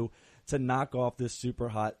to do to knock off this super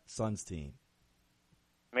hot Suns team?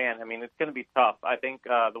 Man, I mean, it's going to be tough. I think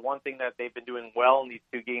the one thing that they've been doing well in these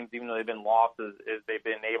two games, even though they've been losses, is they've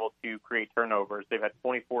been able to create turnovers. They've had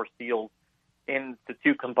 24 steals in the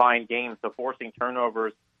two combined games, so forcing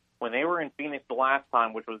turnovers. When they were in Phoenix the last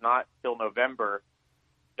time, which was not till November,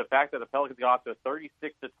 the fact that the Pelicans got off to a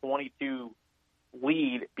 36-22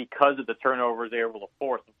 lead because of the turnovers they were able to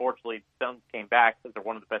force. Unfortunately, the Suns came back because they're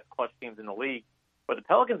one of the best clutch teams in the league. But the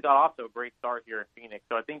Pelicans got off to a great start here in Phoenix.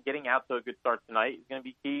 So I think getting out to a good start tonight is going to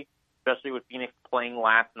be key, especially with Phoenix playing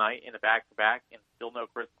last night in a back-to-back and still no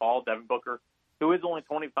Chris Paul. Devin Booker, who is only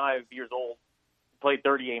 25 years old, played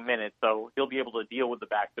 38 minutes, so he'll be able to deal with the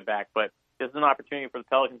back-to-back. But this is an opportunity for the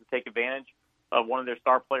Pelicans to take advantage of one of their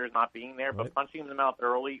star players not being there, but punching him in the mouth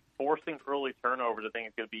early, forcing early turnovers, I think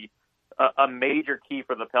is going to be a major key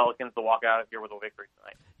for the Pelicans to walk out of here with a victory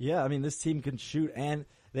tonight. Yeah, I mean, this team can shoot, and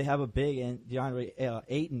they have a big and DeAndre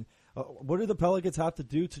Ayton. What do the Pelicans have to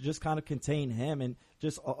do to just kind of contain him and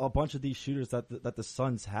just a bunch of these shooters that the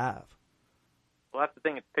Suns have? Well, that's the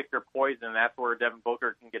thing. It's pick your poison, and that's where Devin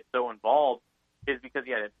Booker can get so involved, is because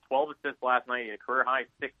he had 12 assists last night. He had a career-high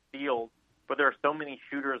 6 steals, but there are so many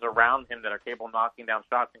shooters around him that are capable of knocking down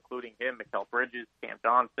shots, including him, Mikal Bridges, Cam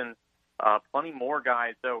Johnson, plenty more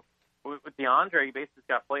guys. So with DeAndre, you basically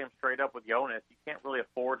got to play him straight up with Jonas. You can't really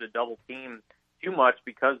afford to double team too much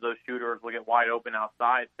because those shooters will get wide open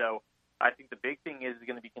outside. So I think the big thing is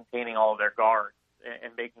going to be containing all of their guards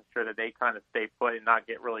and making sure that they kind of stay put and not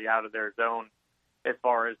get really out of their zone as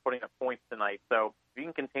far as putting up points tonight. So if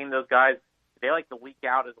you can contain those guys, they like to leak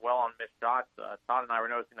out as well on missed shots. Todd and I were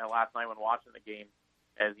noticing that last night when watching the game,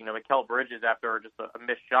 as you know, Mikal Bridges, after just a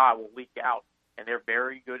missed shot, will leak out, and they're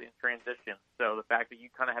very good in transition. So the fact that you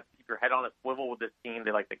kind of have to keep your head on a swivel with this team,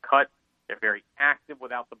 they like to cut, they're very active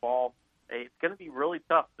without the ball. It's going to be really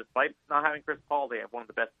tough. Despite not having Chris Paul, they have one of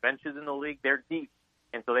the best benches in the league. They're deep,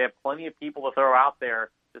 and so they have plenty of people to throw out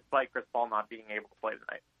there despite Chris Paul not being able to play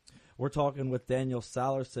tonight. We're talking with Daniel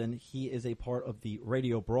Salerson. He is a part of the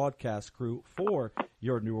radio broadcast crew for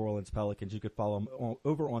your New Orleans Pelicans. You could follow him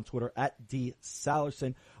over on Twitter at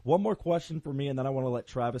 @DSalerson. One more question for me, and then I want to let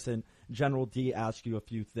Travis and General D ask you a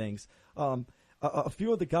few things. A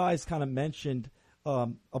few of the guys kind of mentioned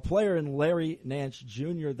a player in Larry Nance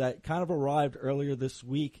Jr. that kind of arrived earlier this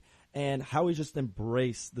week, and how he just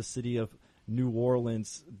embraced the city of New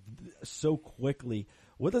Orleans so quickly.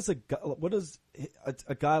 What does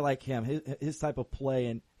a guy like him, his type of play,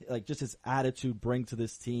 and like just his attitude bring to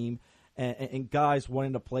this team, and guys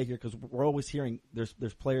wanting to play here? Because we're always hearing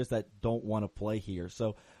there's players that don't want to play here.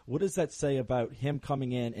 So what does that say about him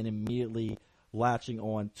coming in and immediately latching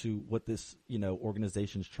on to what this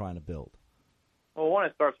organization is trying to build? Well, one,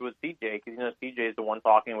 it starts with CJ, because CJ is the one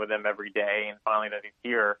talking with them every day, and finally that he's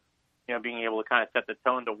here, being able to kind of set the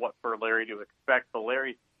tone to what for Larry to expect. So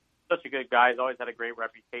Larry's such a good guy. He's always had a great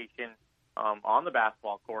reputation on the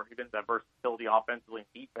basketball court. He's been that versatility offensively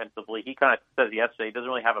and defensively. He kind of said yesterday he doesn't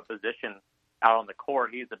really have a position out on the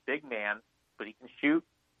court. He's a big man, but he can shoot.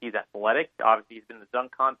 He's athletic. Obviously, he's been in the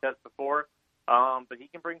dunk contest before, but he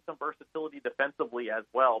can bring some versatility defensively as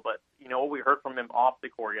well. But, what we heard from him off the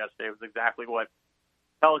court yesterday was exactly what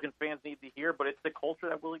Pelicans fans need to hear, but it's the culture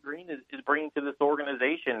that Willie Green is bringing to this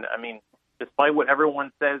organization. I mean, despite what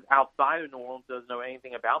everyone says outside of New Orleans doesn't know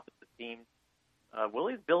anything about the team,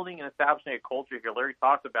 Willie's building and establishing a culture here. Larry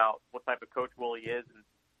talks about what type of coach Willie is and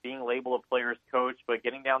being labeled a player's coach, but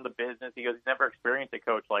getting down to business, he goes, he's never experienced a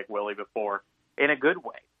coach like Willie before in a good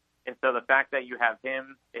way. And so the fact that you have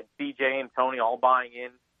him and CJ and Tony all buying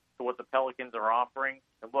in to what the Pelicans are offering,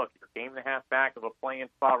 and look, you're a game and a half back of a playing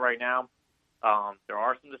spot right now. There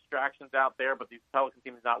are some distractions out there, but the Pelicans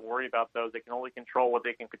team is not worried about those. They can only control what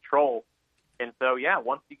they can control. And so,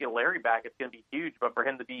 once you get Larry back, it's going to be huge. But for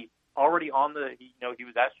him to be already on he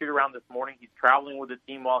was at shoot-around this morning. He's traveling with the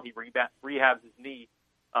team while he rehabs his knee.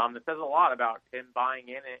 That says a lot about him buying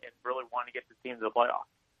in and really wanting to get the team to the playoffs.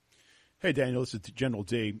 Hey, Daniel, this is General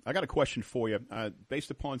D. I got a question for you.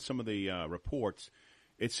 Based upon some of the reports,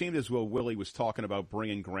 it seemed as though Willie was talking about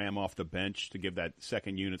bringing Graham off the bench to give that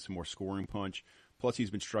second unit some more scoring punch. Plus,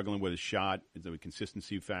 he's been struggling with his shot, the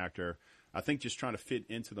consistency factor. I think just trying to fit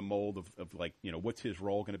into the mold of like, what's his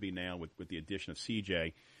role going to be now with the addition of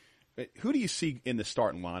CJ. Who do you see in the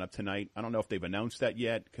starting lineup tonight? I don't know if they've announced that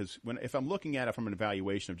yet, because if I'm looking at it from an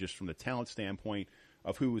evaluation of just from the talent standpoint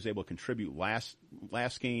of who was able to contribute last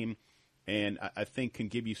game, and I think can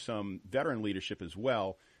give you some veteran leadership as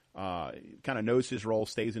well, kind of knows his role,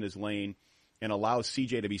 stays in his lane, and allows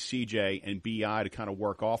CJ to be CJ and BI to kind of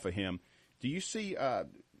work off of him. Do you see,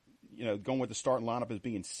 going with the starting lineup as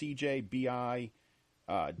being CJ, BI,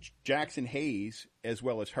 Jackson Hayes, as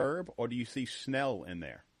well as Herb, or do you see Snell in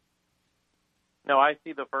there? No, I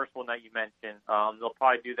see the first one that you mentioned. They'll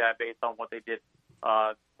probably do that based on what they did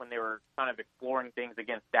when they were kind of exploring things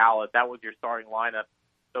against Dallas. That was your starting lineup.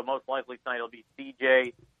 So most likely tonight it'll be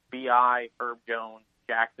CJ, BI, Herb Jones,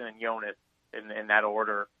 Jackson, and Jonas in that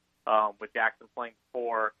order, with Jackson playing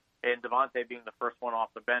 4 and Devontae being the first one off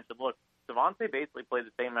the bench. And look, Devontae basically played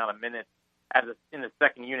the same amount of minutes in the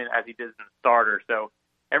second unit as he did in the starter. So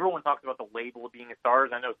everyone talks about the label of being a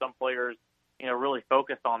starter. I know some players, really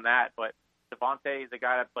focus on that, but Devontae is a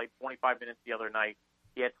guy that played 25 minutes the other night.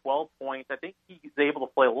 He had 12 points. I think he's able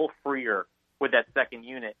to play a little freer with that second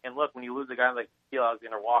unit. And look, when you lose a guy like Shaquille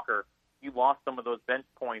Alexander-Walker, you lost some of those bench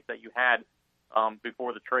points that you had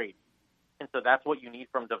before the trade. And so that's what you need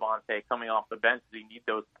from Devontae coming off the bench. You need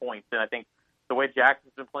those points. And I think the way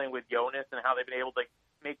Jackson's been playing with Jonas and how they've been able to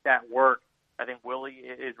make that work, I think Willie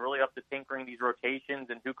is really up to tinkering these rotations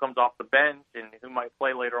and who comes off the bench and who might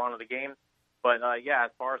play later on in the game. But,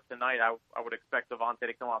 as far as tonight, I would expect Devontae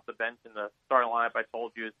to come off the bench, and the starting lineup I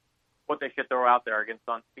told you is what they should throw out there against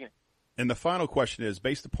Phoenix. And the final question is,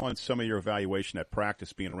 based upon some of your evaluation at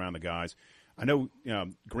practice being around the guys, I know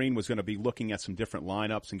Green was going to be looking at some different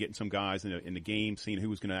lineups and getting some guys in the game, seeing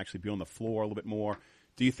who was going to actually be on the floor a little bit more.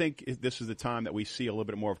 Do you think this is the time that we see a little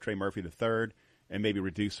bit more of Trey Murphy III and maybe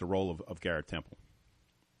reduce the role of Garrett Temple?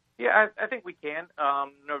 Yeah, I think we can.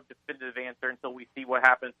 No definitive answer until we see what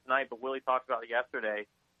happens tonight. But Willie talked about it yesterday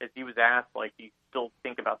as he was asked, like, do you still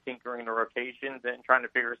think about tinkering the rotations and trying to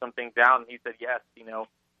figure some things out? And he said, yes.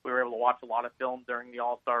 We were able to watch a lot of film during the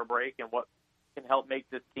All-Star break and what can help make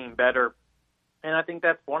this team better. And I think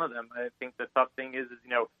that's one of them. I think the tough thing is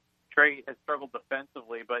Trey has struggled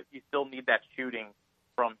defensively, but you still need that shooting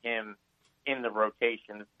from him in the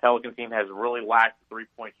rotation. The Pelican team has really lacked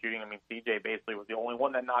three-point shooting. I mean, CJ basically was the only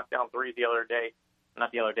one that knocked down threes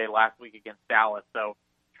last week against Dallas. So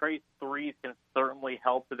Trey's threes can certainly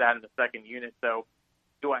help to that in the second unit. So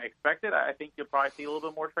do I expect it? I think you'll probably see a little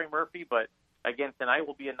bit more Trey Murphy, but again, tonight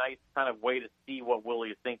will be a nice kind of way to see what Willie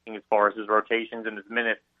is thinking as far as his rotations and his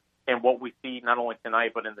minutes and what we see not only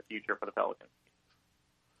tonight but in the future for the Pelicans.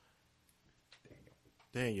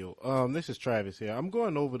 Daniel, this is Travis here. I'm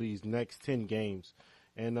going over these next 10 games,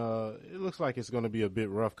 and it looks like it's going to be a bit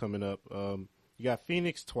rough coming up. You got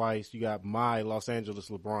Phoenix twice. You got my Los Angeles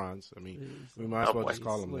LeBrons. I mean, we might as well just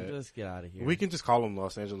call them that. Let's get out of here. We can just call them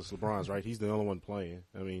Los Angeles LeBrons, right? He's the only one playing.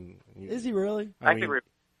 I mean, is he really? I mean,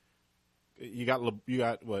 you got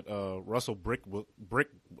what Russell Brick,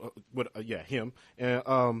 him,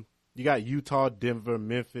 and you got Utah, Denver,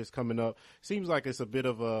 Memphis coming up. Seems like it's a bit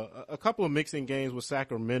of a couple of mixing games with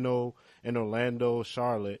Sacramento and Orlando,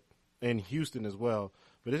 Charlotte, and Houston as well.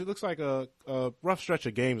 But it looks like a rough stretch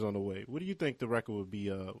of games on the way. What do you think the record would be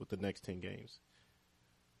with the next 10 games?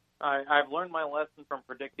 I've learned my lesson from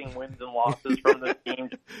predicting wins and losses from this team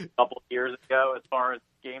a couple of years ago as far as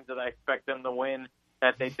games that I expect them to win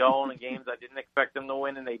that they don't and games I didn't expect them to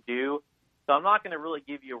win and they do. So I'm not going to really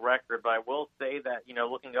give you a record, but I will say that,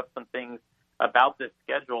 looking up some things about this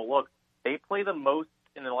schedule, look, they play the most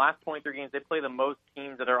in the last 23 games. They play the most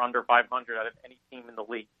teams that are under 500 out of any team in the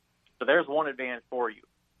league. So there's one advantage for you.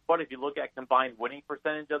 But if you look at combined winning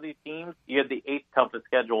percentage of these teams, you have the 8th toughest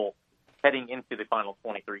schedule heading into the final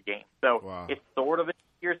 23 games. So It's sort of an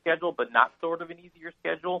easier schedule, but not sort of an easier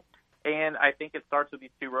schedule. And I think it starts with these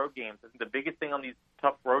 2 road games. I think the biggest thing on these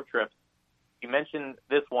tough road trips, you mentioned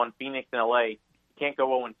this one, Phoenix and LA, you can't go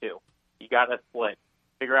 0-2. You got to split.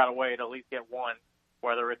 Figure out a way to at least get one,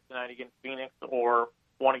 whether it's tonight against Phoenix or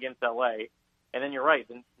one against LA. And then you're right.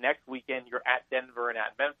 Then next weekend, you're at Denver and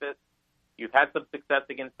at Memphis. You've had some success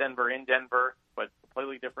against Denver in Denver, but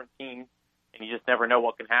completely different teams, and you just never know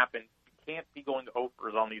what can happen. You can't be going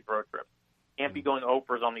overs on these road trips. You can't be going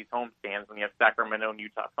overs on these homestands when you have Sacramento and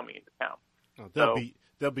Utah coming into town.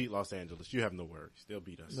 They'll beat Los Angeles. You have no worries. They'll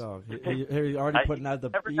beat us. No, he's already putting out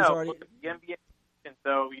the. He's already. Look at the NBA, and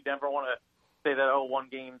so you never want to say that one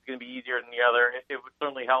game is going to be easier than the other. It would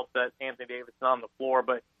certainly help that Anthony Davis is on the floor,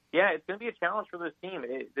 but yeah, it's going to be a challenge for this team.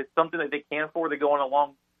 It's something that they can't afford to go on a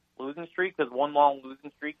long losing streak, because one long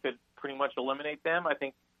losing streak could pretty much eliminate them. I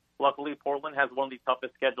think luckily Portland has one of the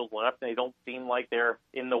toughest schedules left, and they don't seem like they're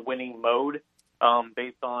in the winning mode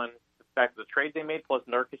based on the fact of the trades they made, plus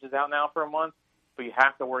Nurkic is out now for a month. But you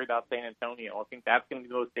have to worry about San Antonio. I think that's going to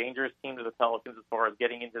be the most dangerous team to the Pelicans as far as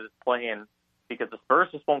getting into this play-in, because the Spurs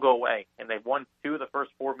just won't go away, and they've won 2 of the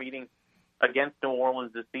first 4 meetings against New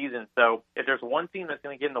Orleans this season. So if there's one team that's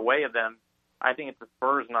going to get in the way of them, I think it's the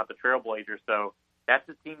Spurs, not the Trailblazers. So that's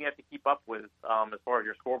the team you have to keep up with as far as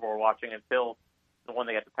your scoreboard watching until the one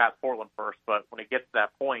they have to pass Portland first. But when it gets to that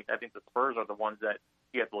point, I think the Spurs are the ones that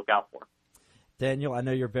you have to look out for. Daniel, I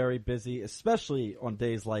know you're very busy, especially on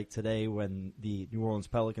days like today when the New Orleans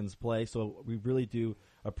Pelicans play, so we really do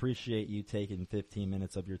appreciate you taking 15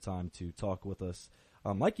 minutes of your time to talk with us,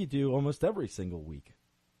 like you do almost every single week.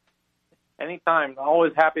 Anytime.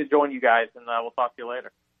 Always happy to join you guys, and we'll talk to you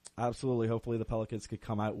later. Absolutely. Hopefully the Pelicans could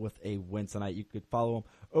come out with a win tonight. You could follow him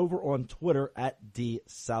over on Twitter at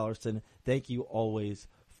 @DSalerson. Thank you always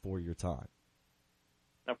for your time.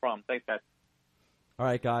 No problem. Thanks, guys. All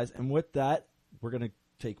right, guys, and with that, we're going to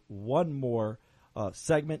take one more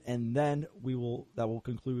segment, and then that will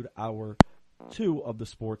conclude our 2 of the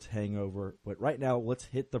Sports Hangover. But right now, let's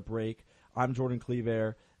hit the break. I'm Jordan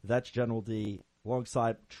Cleaver. That's General D.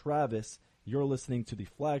 Alongside Travis, you're listening to the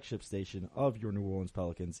flagship station of your New Orleans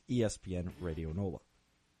Pelicans, ESPN Radio NOLA.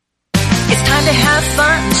 It's time to have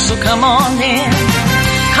fun, so come on in.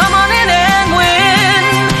 Come on in and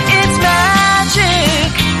win. It's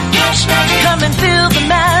magic. Cash magic. Come and feel the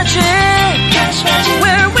magic. Cash magic.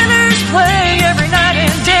 Where winners play every night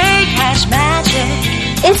and day. Cash magic.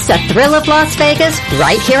 It's the thrill of Las Vegas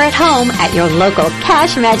right here at home at your local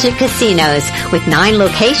Cash Magic casinos with 9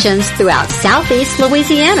 locations throughout Southeast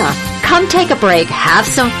Louisiana. Come take a break, have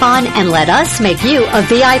some fun, and let us make you a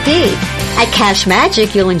VIP. At Cash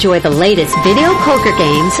Magic, you'll enjoy the latest video poker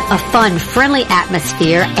games, a fun, friendly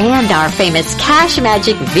atmosphere, and our famous Cash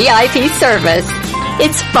Magic VIP service.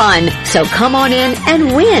 It's fun, so come on in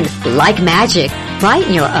and win like magic. Right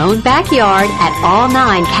in your own backyard at all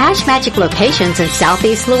 9 Cash Magic locations in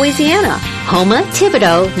Southeast Louisiana. Houma,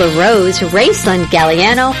 Thibodaux, LaRose, Raceland,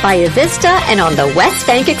 Galliano, Bayou Vista, and on the West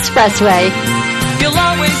Bank Expressway. You'll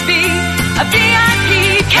always be a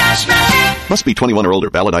VIP. Cash Magic. Must be 21 or older.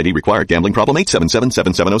 Valid ID required. Gambling problem?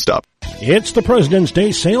 877-770-STOP. It's the President's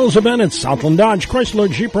Day sales event at Southland Dodge,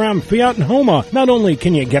 Chrysler, Jeep, Ram, Fiat, and Houma. Not only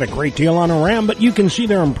can you get a great deal on a Ram, but you can see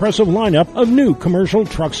their impressive lineup of new commercial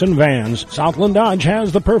trucks and vans. Southland Dodge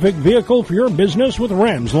has the perfect vehicle for your business with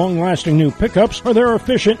Ram's long-lasting new pickups or their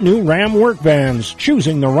efficient new Ram work vans.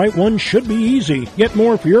 Choosing the right one should be easy. Get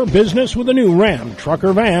more for your business with a new Ram truck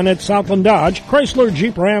or van at Southland Dodge, Chrysler,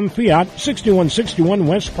 Jeep, Ram, Fiat, 6161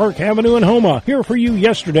 West Park Avenue in Houma. Here for you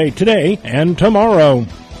yesterday, today, and tomorrow.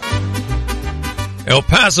 El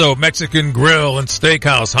Paso Mexican Grill and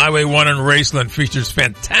Steakhouse, Highway 1 in Raceland, features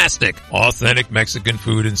fantastic, authentic Mexican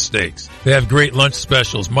food and steaks. They have great lunch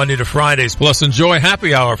specials Monday to Fridays, plus enjoy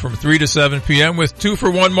happy hour from 3 to 7 p.m. with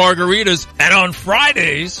 2-for-1 margaritas. And on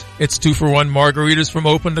Fridays, it's 2-for-1 margaritas from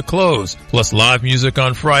open to close, plus live music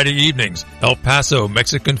on Friday evenings. El Paso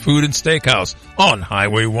Mexican Food and Steakhouse on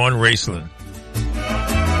Highway 1 Raceland.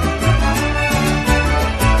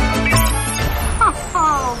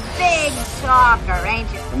 Talker,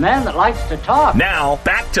 ain't you? The man that likes to talk. Now,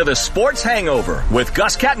 back to the Sports Hangover with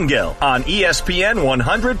Gus Kattengill on ESPN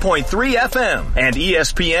 100.3 FM and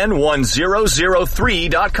ESPN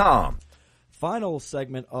 1003.com. Final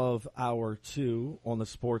segment of hour 2 on the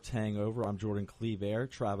Sports Hangover. I'm Jordan Cleaver,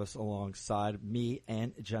 Travis alongside me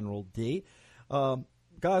and General D.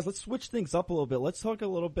 Guys, let's switch things up a little bit. Let's talk a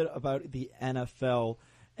little bit about the NFL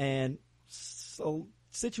and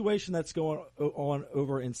situation that's going on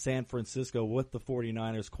over in San Francisco with the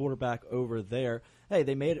 49ers quarterback over there. Hey,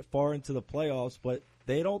 they made it far into the playoffs, but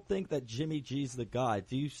they don't think that Jimmy G's the guy.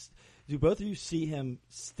 Do both of you see him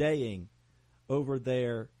staying over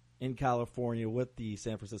there in California with the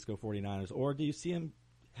San Francisco 49ers, or do you see him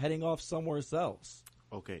heading off somewhere else?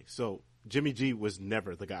 Okay, so Jimmy G was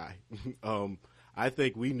never the guy. I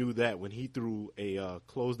think we knew that when he threw a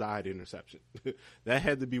closed-eyed interception. That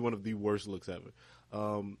had to be one of the worst looks ever.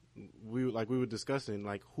 We were discussing,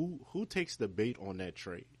 who takes the bait on that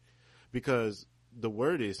trade? Because the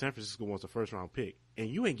word is San Francisco wants a first-round pick, and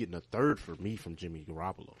you ain't getting a third for me from Jimmy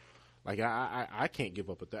Garoppolo. I can't give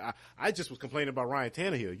up a third. I just was complaining about Ryan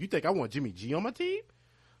Tannehill. You think I want Jimmy G on my team?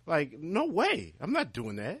 Like, no way. I'm not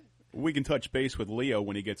doing that. We can touch base with Leo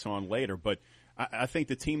when he gets on later, but I think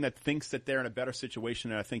the team that thinks that they're in a better situation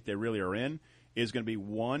than I think they really are in is going to be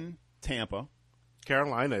one, Tampa.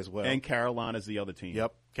 Carolina as well. And Carolina's the other team.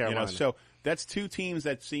 Yep, Carolina. So that's two teams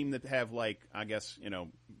that seem to have, like, I guess,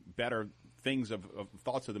 better things of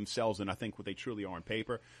thoughts of themselves than I think what they truly are on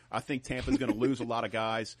paper. I think Tampa's going to lose a lot of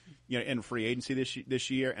guys, in free agency this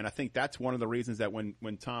year, and I think that's one of the reasons that when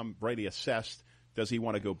Tom Brady assessed, does he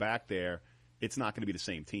want to go back there, it's not going to be the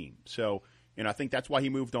same team. So, I think that's why he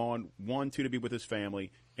moved on, 1, 2 to be with his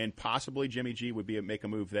family, and possibly Jimmy G would make a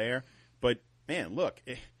move there. But, man, look,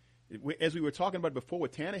 as we were talking about before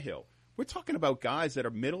with Tannehill, we're talking about guys that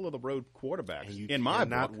are middle-of-the-road quarterbacks in my book.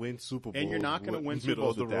 Not win Super Bowl. And you're not going to win Super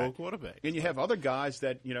Bowls with that. Quarterback. And you have other guys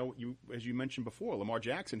that, as you mentioned before, Lamar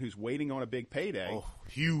Jackson, who's waiting on a big payday. Oh,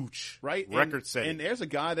 huge. Right? Record-setting. And there's a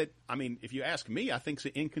guy that, if you ask me, I think's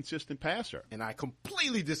an inconsistent passer. And I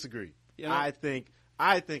completely disagree. I think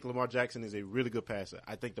Lamar Jackson is a really good passer.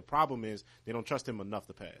 I think the problem is they don't trust him enough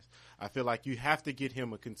to pass. I feel like you have to get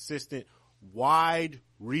him a consistent wide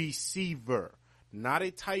receiver, not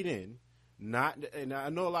a tight end. And I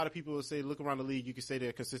know a lot of people will say, look around the league, you can say there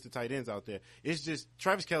are consistent tight ends out there. It's just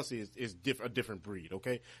Travis Kelce is a different breed.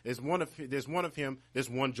 Okay, there's one of him. There's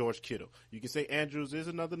one George Kittle. You can say Andrews is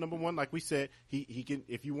another number one. Like we said, he can.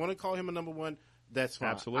 If you want to call him a number one, that's fine.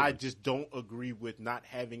 Absolutely. I just don't agree with not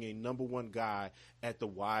having a number one guy at the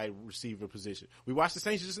wide receiver position. We watched the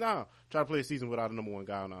Saints just now try to play a season without a number one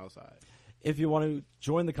guy on the outside. If you want to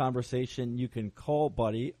join the conversation, you can call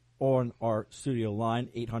Buddy on our studio line,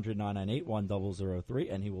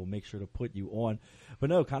 800-998-1003, and he will make sure to put you on. But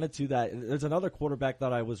no, kind of to that, there's another quarterback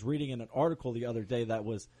that I was reading in an article the other day that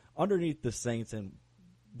was underneath the Saints, and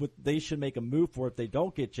what they should make a move for if they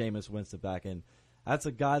don't get Jameis Winston back in. That's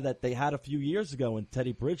a guy that they had a few years ago in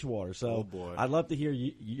Teddy Bridgewater. So I'd love to hear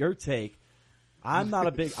your take. I'm not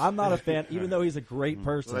a fan, even though he's a great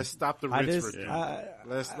person. Let's stop the rinse.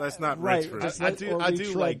 Let's not right, rinse. I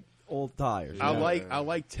do like old tires. I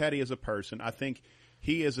like Teddy as a person. I think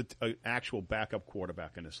he is an actual backup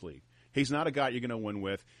quarterback in this league. He's not a guy you're going to win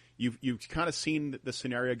with. You've kind of seen the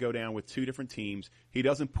scenario go down with two different teams. He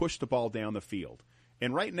doesn't push the ball down the field.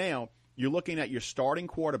 And right now, you're looking at your starting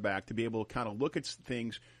quarterback to be able to kind of look at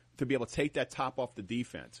things, to be able to take that top off the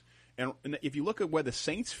defense. And if you look at where the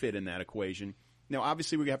Saints fit in that equation, now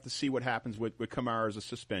obviously we have to see what happens with Kamara as a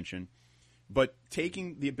suspension. But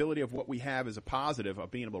taking the ability of what we have as a positive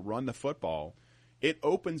of being able to run the football, it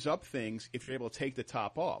opens up things if you're able to take the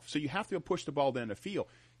top off. So you have to push the ball down the field.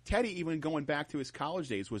 Teddy, even going back to his college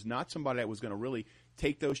days, was not somebody that was going to really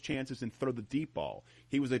take those chances and throw the deep ball.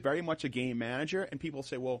 He was very much a game manager, and people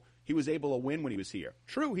say, well, he was able to win when he was here.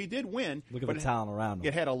 True, he did win. Look at the talent around him.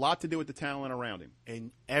 It had a lot to do with the talent around him. And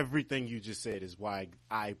everything you just said is why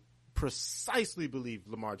I precisely believe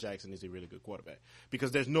Lamar Jackson is a really good quarterback,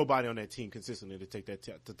 because there's nobody on that team consistently to take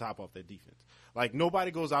the top off that defense. Like, nobody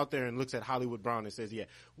goes out there and looks at Hollywood Brown and says, yeah,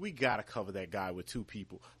 we got to cover that guy with two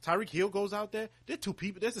people. Tyreek Hill goes out there, there are two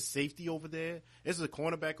people. There's a safety over there. There's a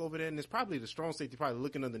cornerback over there, and there's probably the strong safety probably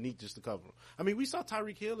looking underneath just to cover him. I mean, we saw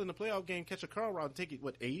Tyreek Hill in the playoff game catch a curl route and take it,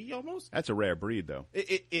 80 almost? That's a rare breed, though.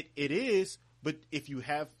 It is. But if you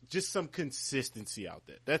have just some consistency out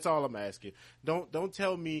there, that's all I'm asking. Don't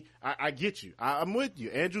tell me. I get you. I'm with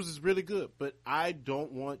you. Andrews is really good, but I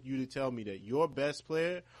don't want you to tell me that your best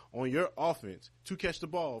player on your offense to catch the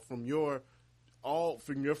ball from your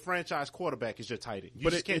franchise quarterback is your tight end.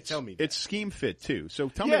 You can't tell me that. It's scheme fit too. So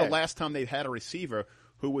tell me the last time they've had a receiver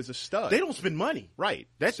who was a stud. They don't spend money. Right.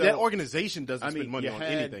 That organization doesn't spend money on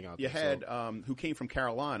anything out there. You had who came from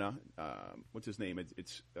Carolina. What's his name?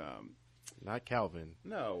 It's not Calvin.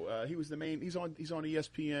 No, he was the main. He's on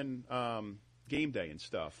ESPN Game Day and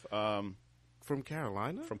stuff. From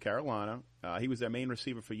Carolina. From Carolina. He was their main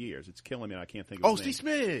receiver for years. It's killing me. I can't think of his name. Steve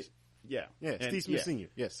Smith. Yeah. Steve Smith Sr.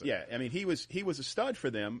 Yes, sir. Yeah, I mean, he was a stud for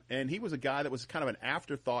them, and he was a guy that was kind of an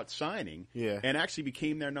afterthought signing, and actually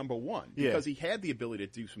became their number one because he had the ability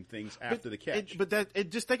to do some things after the catch.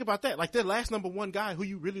 Just think about that. Like, their last number one guy who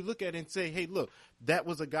you really look at and say, hey, look, that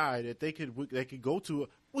was a guy that they could go to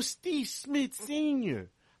was Steve Smith Sr.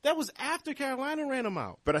 That was after Carolina ran him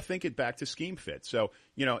out. But I think it back to scheme fit. So,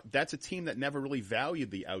 that's a team that never really valued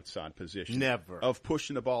the outside position. Never. Of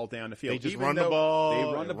pushing the ball down the field. They just run the ball.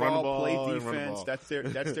 They run the ball, play defense. That's their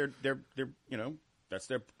that's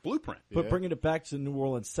their blueprint. But bringing it back to the New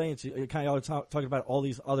Orleans Saints, you kind of talking about all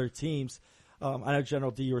these other teams. I know,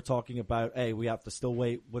 General D, you were talking about, hey, we have to still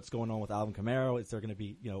wait. What's going on with Alvin Kamara? Is there going to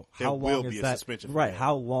be, how long is that? Suspension. Right.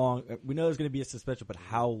 How long? We know there's going to be a suspension, but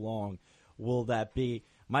how long will that be?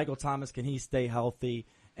 Michael Thomas, can he stay healthy?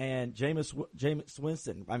 And Jameis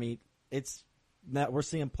Winston, I mean, it's that we're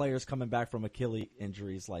seeing players coming back from Achilles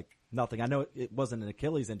injuries like nothing. I know it wasn't an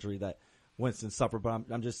Achilles injury that Winston suffered, but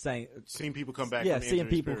I'm just saying. Seeing people come back. Yeah, from seeing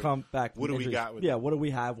people period. come back. What do we got with him? What do we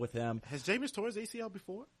have with him? Has Jameis tore his ACL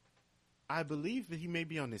before? I believe that he may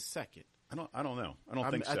be on his second. I don't know. I don't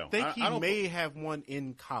think so. I think he may have one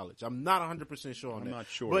in college. I'm not 100% sure on that. I'm not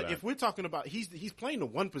sure. But if we're talking about he's playing the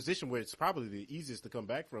one position where it's probably the easiest to come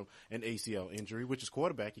back from an ACL injury, which is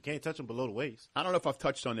quarterback. You can't touch him below the waist. I don't know if I've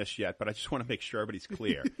touched on this yet, but I just want to make sure everybody's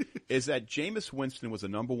clear. Is that Jameis Winston was a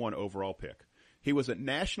number 1 overall pick. He was a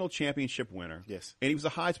national championship winner. Yes. And he was a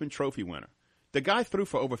Heisman Trophy winner. The guy threw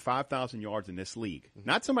for over 5,000 yards in this league. Mm-hmm.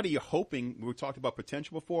 Not somebody you're hoping. We talked about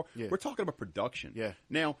potential before. Yeah. We're talking about production. Yeah.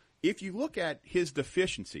 Now, if you look at his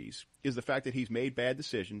deficiencies, is the fact that he's made bad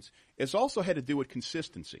decisions. It's also had to do with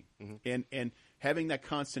consistency and having that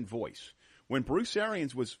constant voice. When Bruce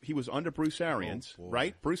Arians was under Bruce Arians,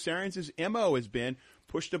 right? Bruce Arians' MO has been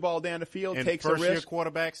push the ball down the field, and takes a risk. First-year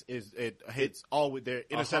quarterbacks hits all with their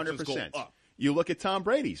interceptions 100%. go up. You look at Tom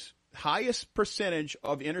Brady's highest percentage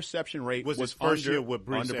of interception rate was his first year with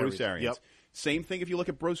Bruce Arians. Yep. Same thing if you look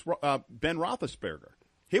at Ben Roethlisberger.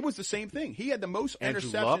 It was the same thing. He had the most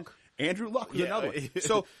interceptions. Andrew Luck was another one.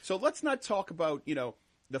 So let's not talk about,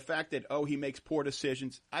 the fact that, he makes poor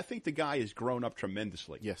decisions. I think the guy has grown up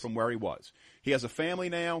tremendously from where he was. He has a family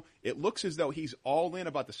now. It looks as though he's all in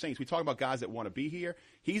about the Saints. We talk about guys that want to be here.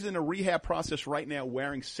 He's in a rehab process right now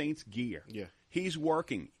wearing Saints gear. Yeah. He's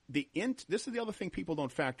working. This is the other thing people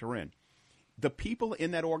don't factor in. The people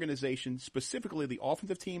in that organization, specifically the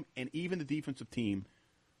offensive team and even the defensive team,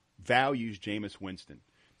 values Jameis Winston.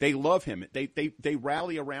 They love him. They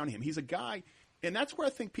rally around him. He's a guy, and that's where I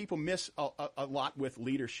think people miss a lot with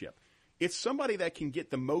leadership. It's somebody that can get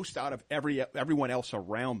the most out of everyone else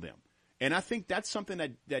around them. And I think that's something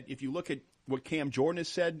that if you look at what Cam Jordan has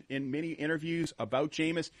said in many interviews about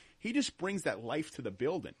Jameis, he just brings that life to the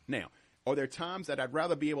building. Now, are there times that I'd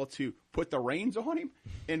rather be able to put the reins on him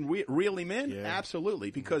and reel him in? Yeah.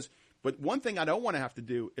 Absolutely. But one thing I don't want to have to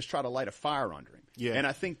do is try to light a fire under him. Yeah. And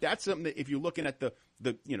I think that's something that if you're looking at the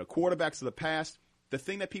quarterbacks of the past, the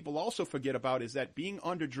thing that people also forget about is that being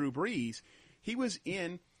under Drew Brees, he was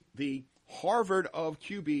in the Harvard of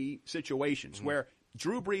QB situations where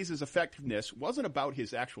Drew Brees' effectiveness wasn't about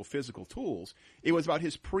his actual physical tools. It was about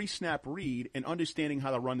his pre-snap read and understanding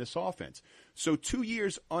how to run this offense. So 2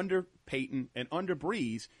 years under Peyton and under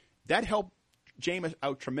Brees, that helped Jameis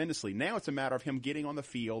out tremendously. Now it's a matter of him getting on the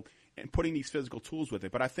field and putting these physical tools with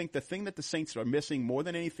it. But I think the thing that the Saints are missing more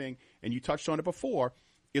than anything, and you touched on it before,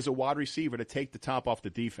 is a wide receiver to take the top off the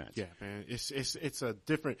defense. Yeah, man. It's a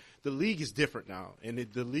different – the league is different now. And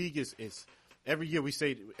the league is every year we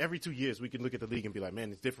say – every 2 years we can look at the league and be like, man,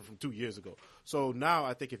 it's different from 2 years ago. So now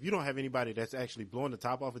I think if you don't have anybody that's actually blowing the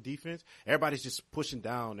top off of defense, everybody's just pushing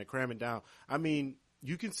down and cramming down. I mean,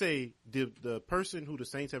 you can say the person who the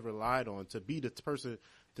Saints have relied on to be the person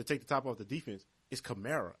to take the top off the defense is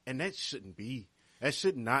Kamara. And that shouldn't be. That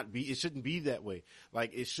should not be. It shouldn't be that way.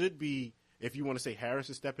 Like, it should be – if you want to say Harris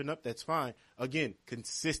is stepping up, that's fine. Again,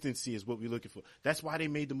 consistency is what we're looking for. That's why they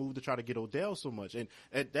made the move to try to get Odell so much. And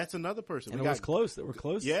that's another person. And it was close. They were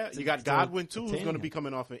close. Yeah, you got Godwin, too, who's going to be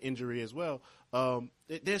coming off an injury as well.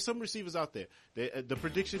 There's some receivers out there. The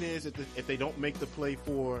prediction is that if they don't make the play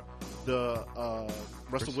for the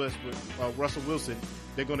Russell Wilson,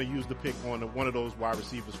 they're going to use the pick on one of those wide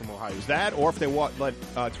receivers from Ohio. Is that, or if they let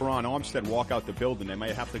Teron Armstead walk out the building, they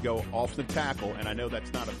might have to go off the tackle, and I know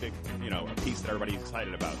that's not a big, a piece that everybody's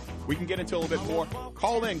excited about. We can get into a little bit more.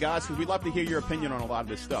 Call in, guys, because we'd love to hear your opinion on a lot of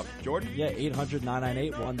this stuff. Jordan? Yeah,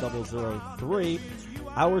 800-998-1003.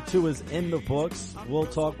 Hour 2 is in the books. We'll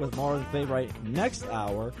talk with Marvin Faye right next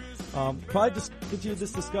hour. Probably just continue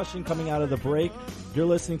this discussion coming out of the break. You're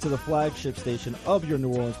listening to the flagship station of your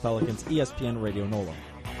New Orleans Pelicans, ESPN Radio NOLA. Ain't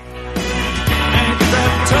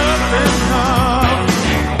that tough enough?